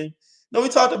misleading. No, we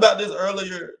talked about this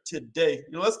earlier today.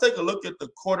 Let's take a look at the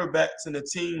quarterbacks and the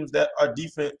teams that our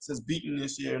defense has beaten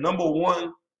this year. Number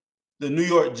 1, the New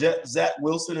York Jets, Zach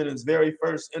Wilson in his very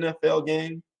first NFL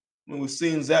game. When we've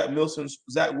seen Zach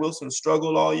Wilson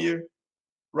struggle all year,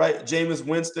 right? Jameis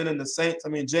Winston and the Saints. I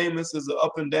mean, Jameis is an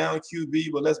up and down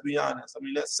QB, but let's be honest. I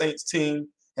mean, that Saints team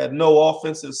had no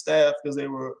offensive staff because they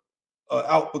were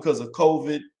out because of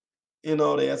COVID.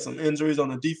 They had some injuries on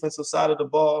the defensive side of the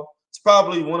ball. It's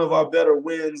probably one of our better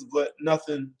wins, but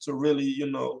nothing to really,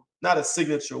 not a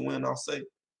signature win, I'll say.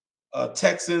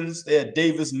 Texans, they had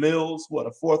Davis Mills,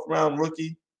 a 4th-round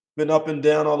rookie, been up and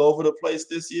down all over the place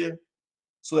this year.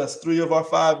 So that's 3 of our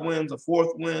 5 wins. A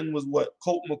 4th win was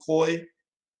Colt McCoy,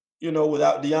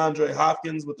 without DeAndre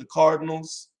Hopkins with the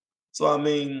Cardinals. So, I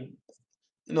mean,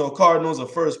 Cardinals are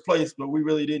first place, but we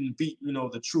really didn't beat,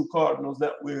 the true Cardinals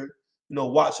that we're,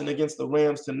 watching against the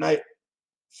Rams tonight.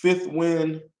 5th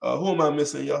win. Who am I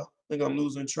missing, y'all? I think I'm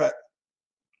losing track.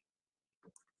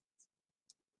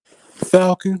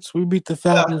 Falcons. We beat the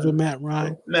Falcons with Matt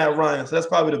Ryan. Matt Ryan. So that's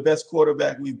probably the best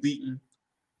quarterback we've beaten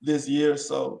this year.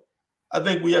 So I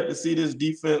think we have to see this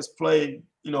defense play,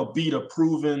 beat a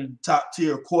proven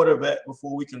top-tier quarterback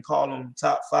before we can call them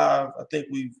top 5. I think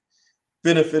we've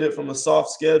benefited from a soft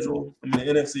schedule, the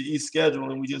NFC East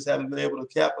schedule, and we just haven't been able to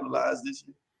capitalize this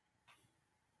year.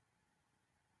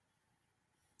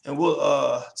 And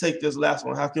we'll take this last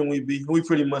one. How can we be? We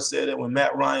pretty much said that when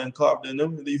Matt Ryan carved in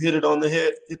them, you hit it on the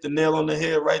head, hit the nail on the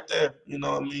head right there.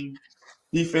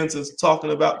 Defense is talking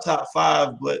about top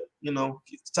 5, but,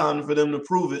 it's time for them to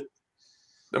prove it.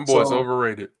 Them boys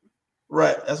overrated.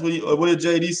 Right. That's what did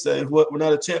JD say? We're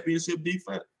not a championship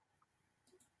defense?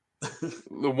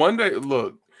 One day,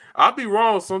 look, I'll be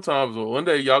wrong sometimes, but one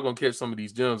day y'all going to catch some of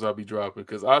these gems I'll be dropping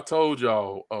because I told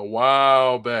y'all a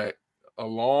while back, a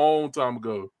long time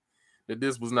ago, that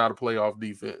this was not a playoff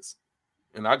defense,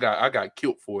 and I got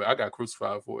killed for it. I got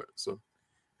crucified for it. So,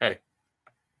 hey.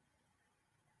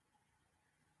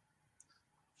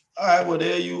 All right. Well,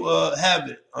 there you have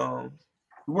it.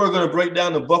 We're going to break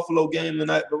down the Buffalo game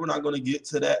tonight, but we're not going to get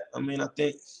to that. I mean, I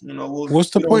think what's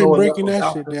the point in breaking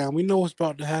that shit down? We know what's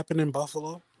about to happen in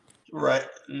Buffalo. Right.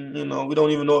 And, we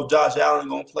don't even know if Josh Allen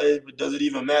going to play, but does it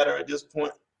even matter at this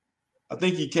point? I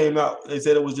think he came out. They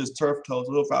said it was just turf toe,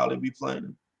 so he'll probably be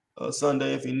playing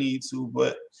Sunday if he needs to.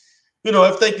 But,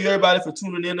 thank you, everybody, for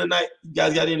tuning in tonight. You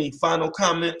guys got any final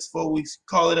comments before we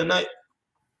call it a night?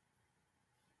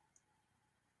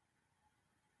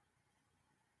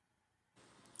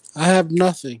 I have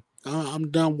nothing.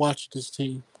 I'm done watching this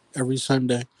team every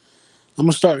Sunday. I'm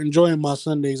going to start enjoying my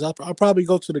Sundays. I'll probably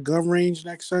go to the gun range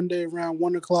next Sunday around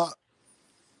 1 o'clock.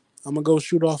 I'm going to go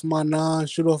shoot off my 9,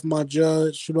 shoot off my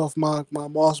Judge, shoot off my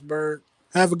Mossberg.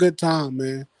 Have a good time,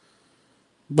 man.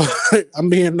 But I'm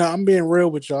being real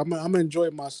with y'all. I'm going to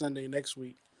enjoy my Sunday next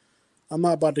week. I'm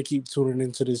not about to keep tuning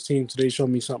into this team till they show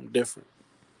me something different.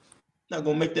 Not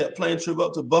going to make that plane trip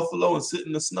up to Buffalo and sit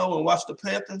in the snow and watch the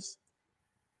Panthers?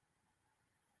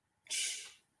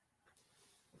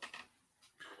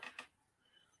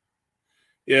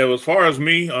 Yeah, as far as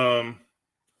me, I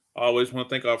always want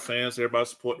to thank our fans, everybody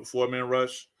supporting the 4-Man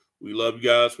Rush. We love you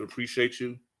guys. We appreciate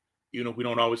you. Even if we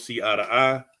don't always see eye to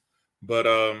eye. But,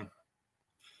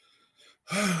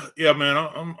 yeah, man,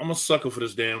 I'm a sucker for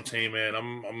this damn team, man.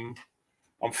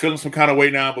 I'm feeling some kind of way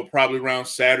now, but probably around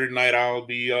Saturday night I'll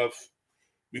be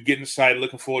getting excited,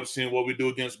 looking forward to seeing what we do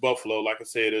against Buffalo. Like I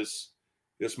said, it's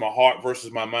my heart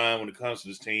versus my mind when it comes to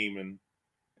this team, and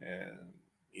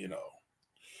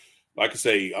like I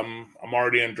say, I'm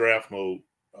already in draft mode.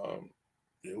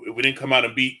 If we didn't come out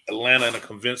and beat Atlanta in a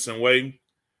convincing way,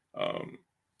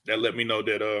 that let me know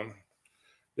that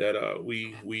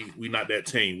we not that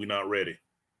team. We're not ready.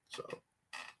 So.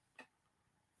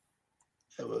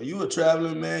 Yeah, well, you a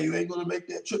traveling man. You ain't gonna make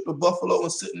that trip to Buffalo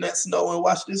and sit in that snow and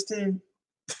watch this team.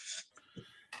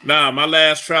 Nah, my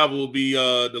last travel will be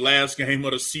the last game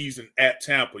of the season at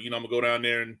Tampa. I'm gonna go down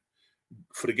there and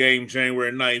for the game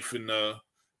January 9th and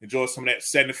enjoy some of that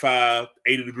 75,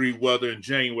 80-degree weather in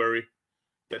January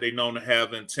that they known to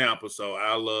have in Tampa. So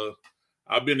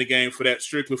I'll be in the game for that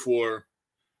strictly for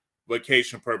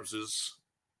vacation purposes.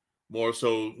 More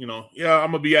so, yeah,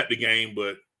 I'm gonna be at the game,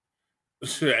 but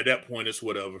at that point, it's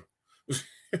whatever.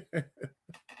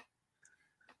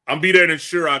 I'm be there to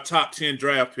ensure our top 10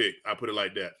 draft pick. I put it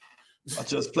like that. I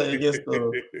just play against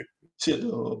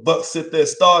the Bucks sit their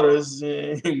starters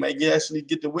and maybe actually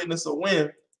get to witness a win.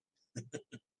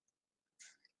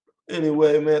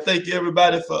 Anyway, man, thank you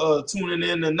everybody for tuning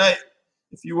in tonight.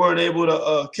 If you weren't able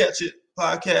to catch it,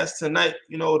 podcast tonight,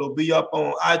 it'll be up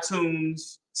on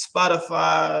iTunes,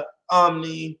 Spotify,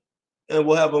 Omni, and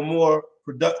we'll have a more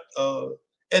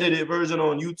edited version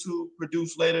on YouTube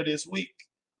produced later this week.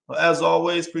 As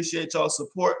always, appreciate y'all's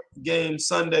support. Game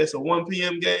Sunday, so 1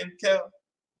 p.m. game, Cal?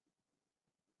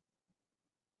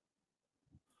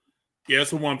 Yeah,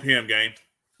 it's a 1 p.m. game.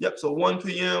 Yep, so 1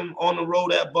 p.m. on the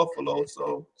road at Buffalo.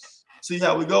 So see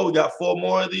how we go. We got 4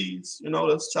 more of these.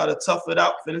 Let's try to tough it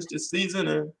out, finish this season,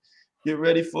 and get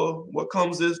ready for what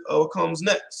comes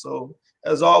next. So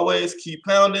as always, keep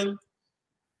pounding.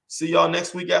 See y'all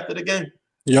next week after the game.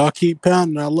 Y'all keep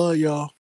pounding. I love y'all.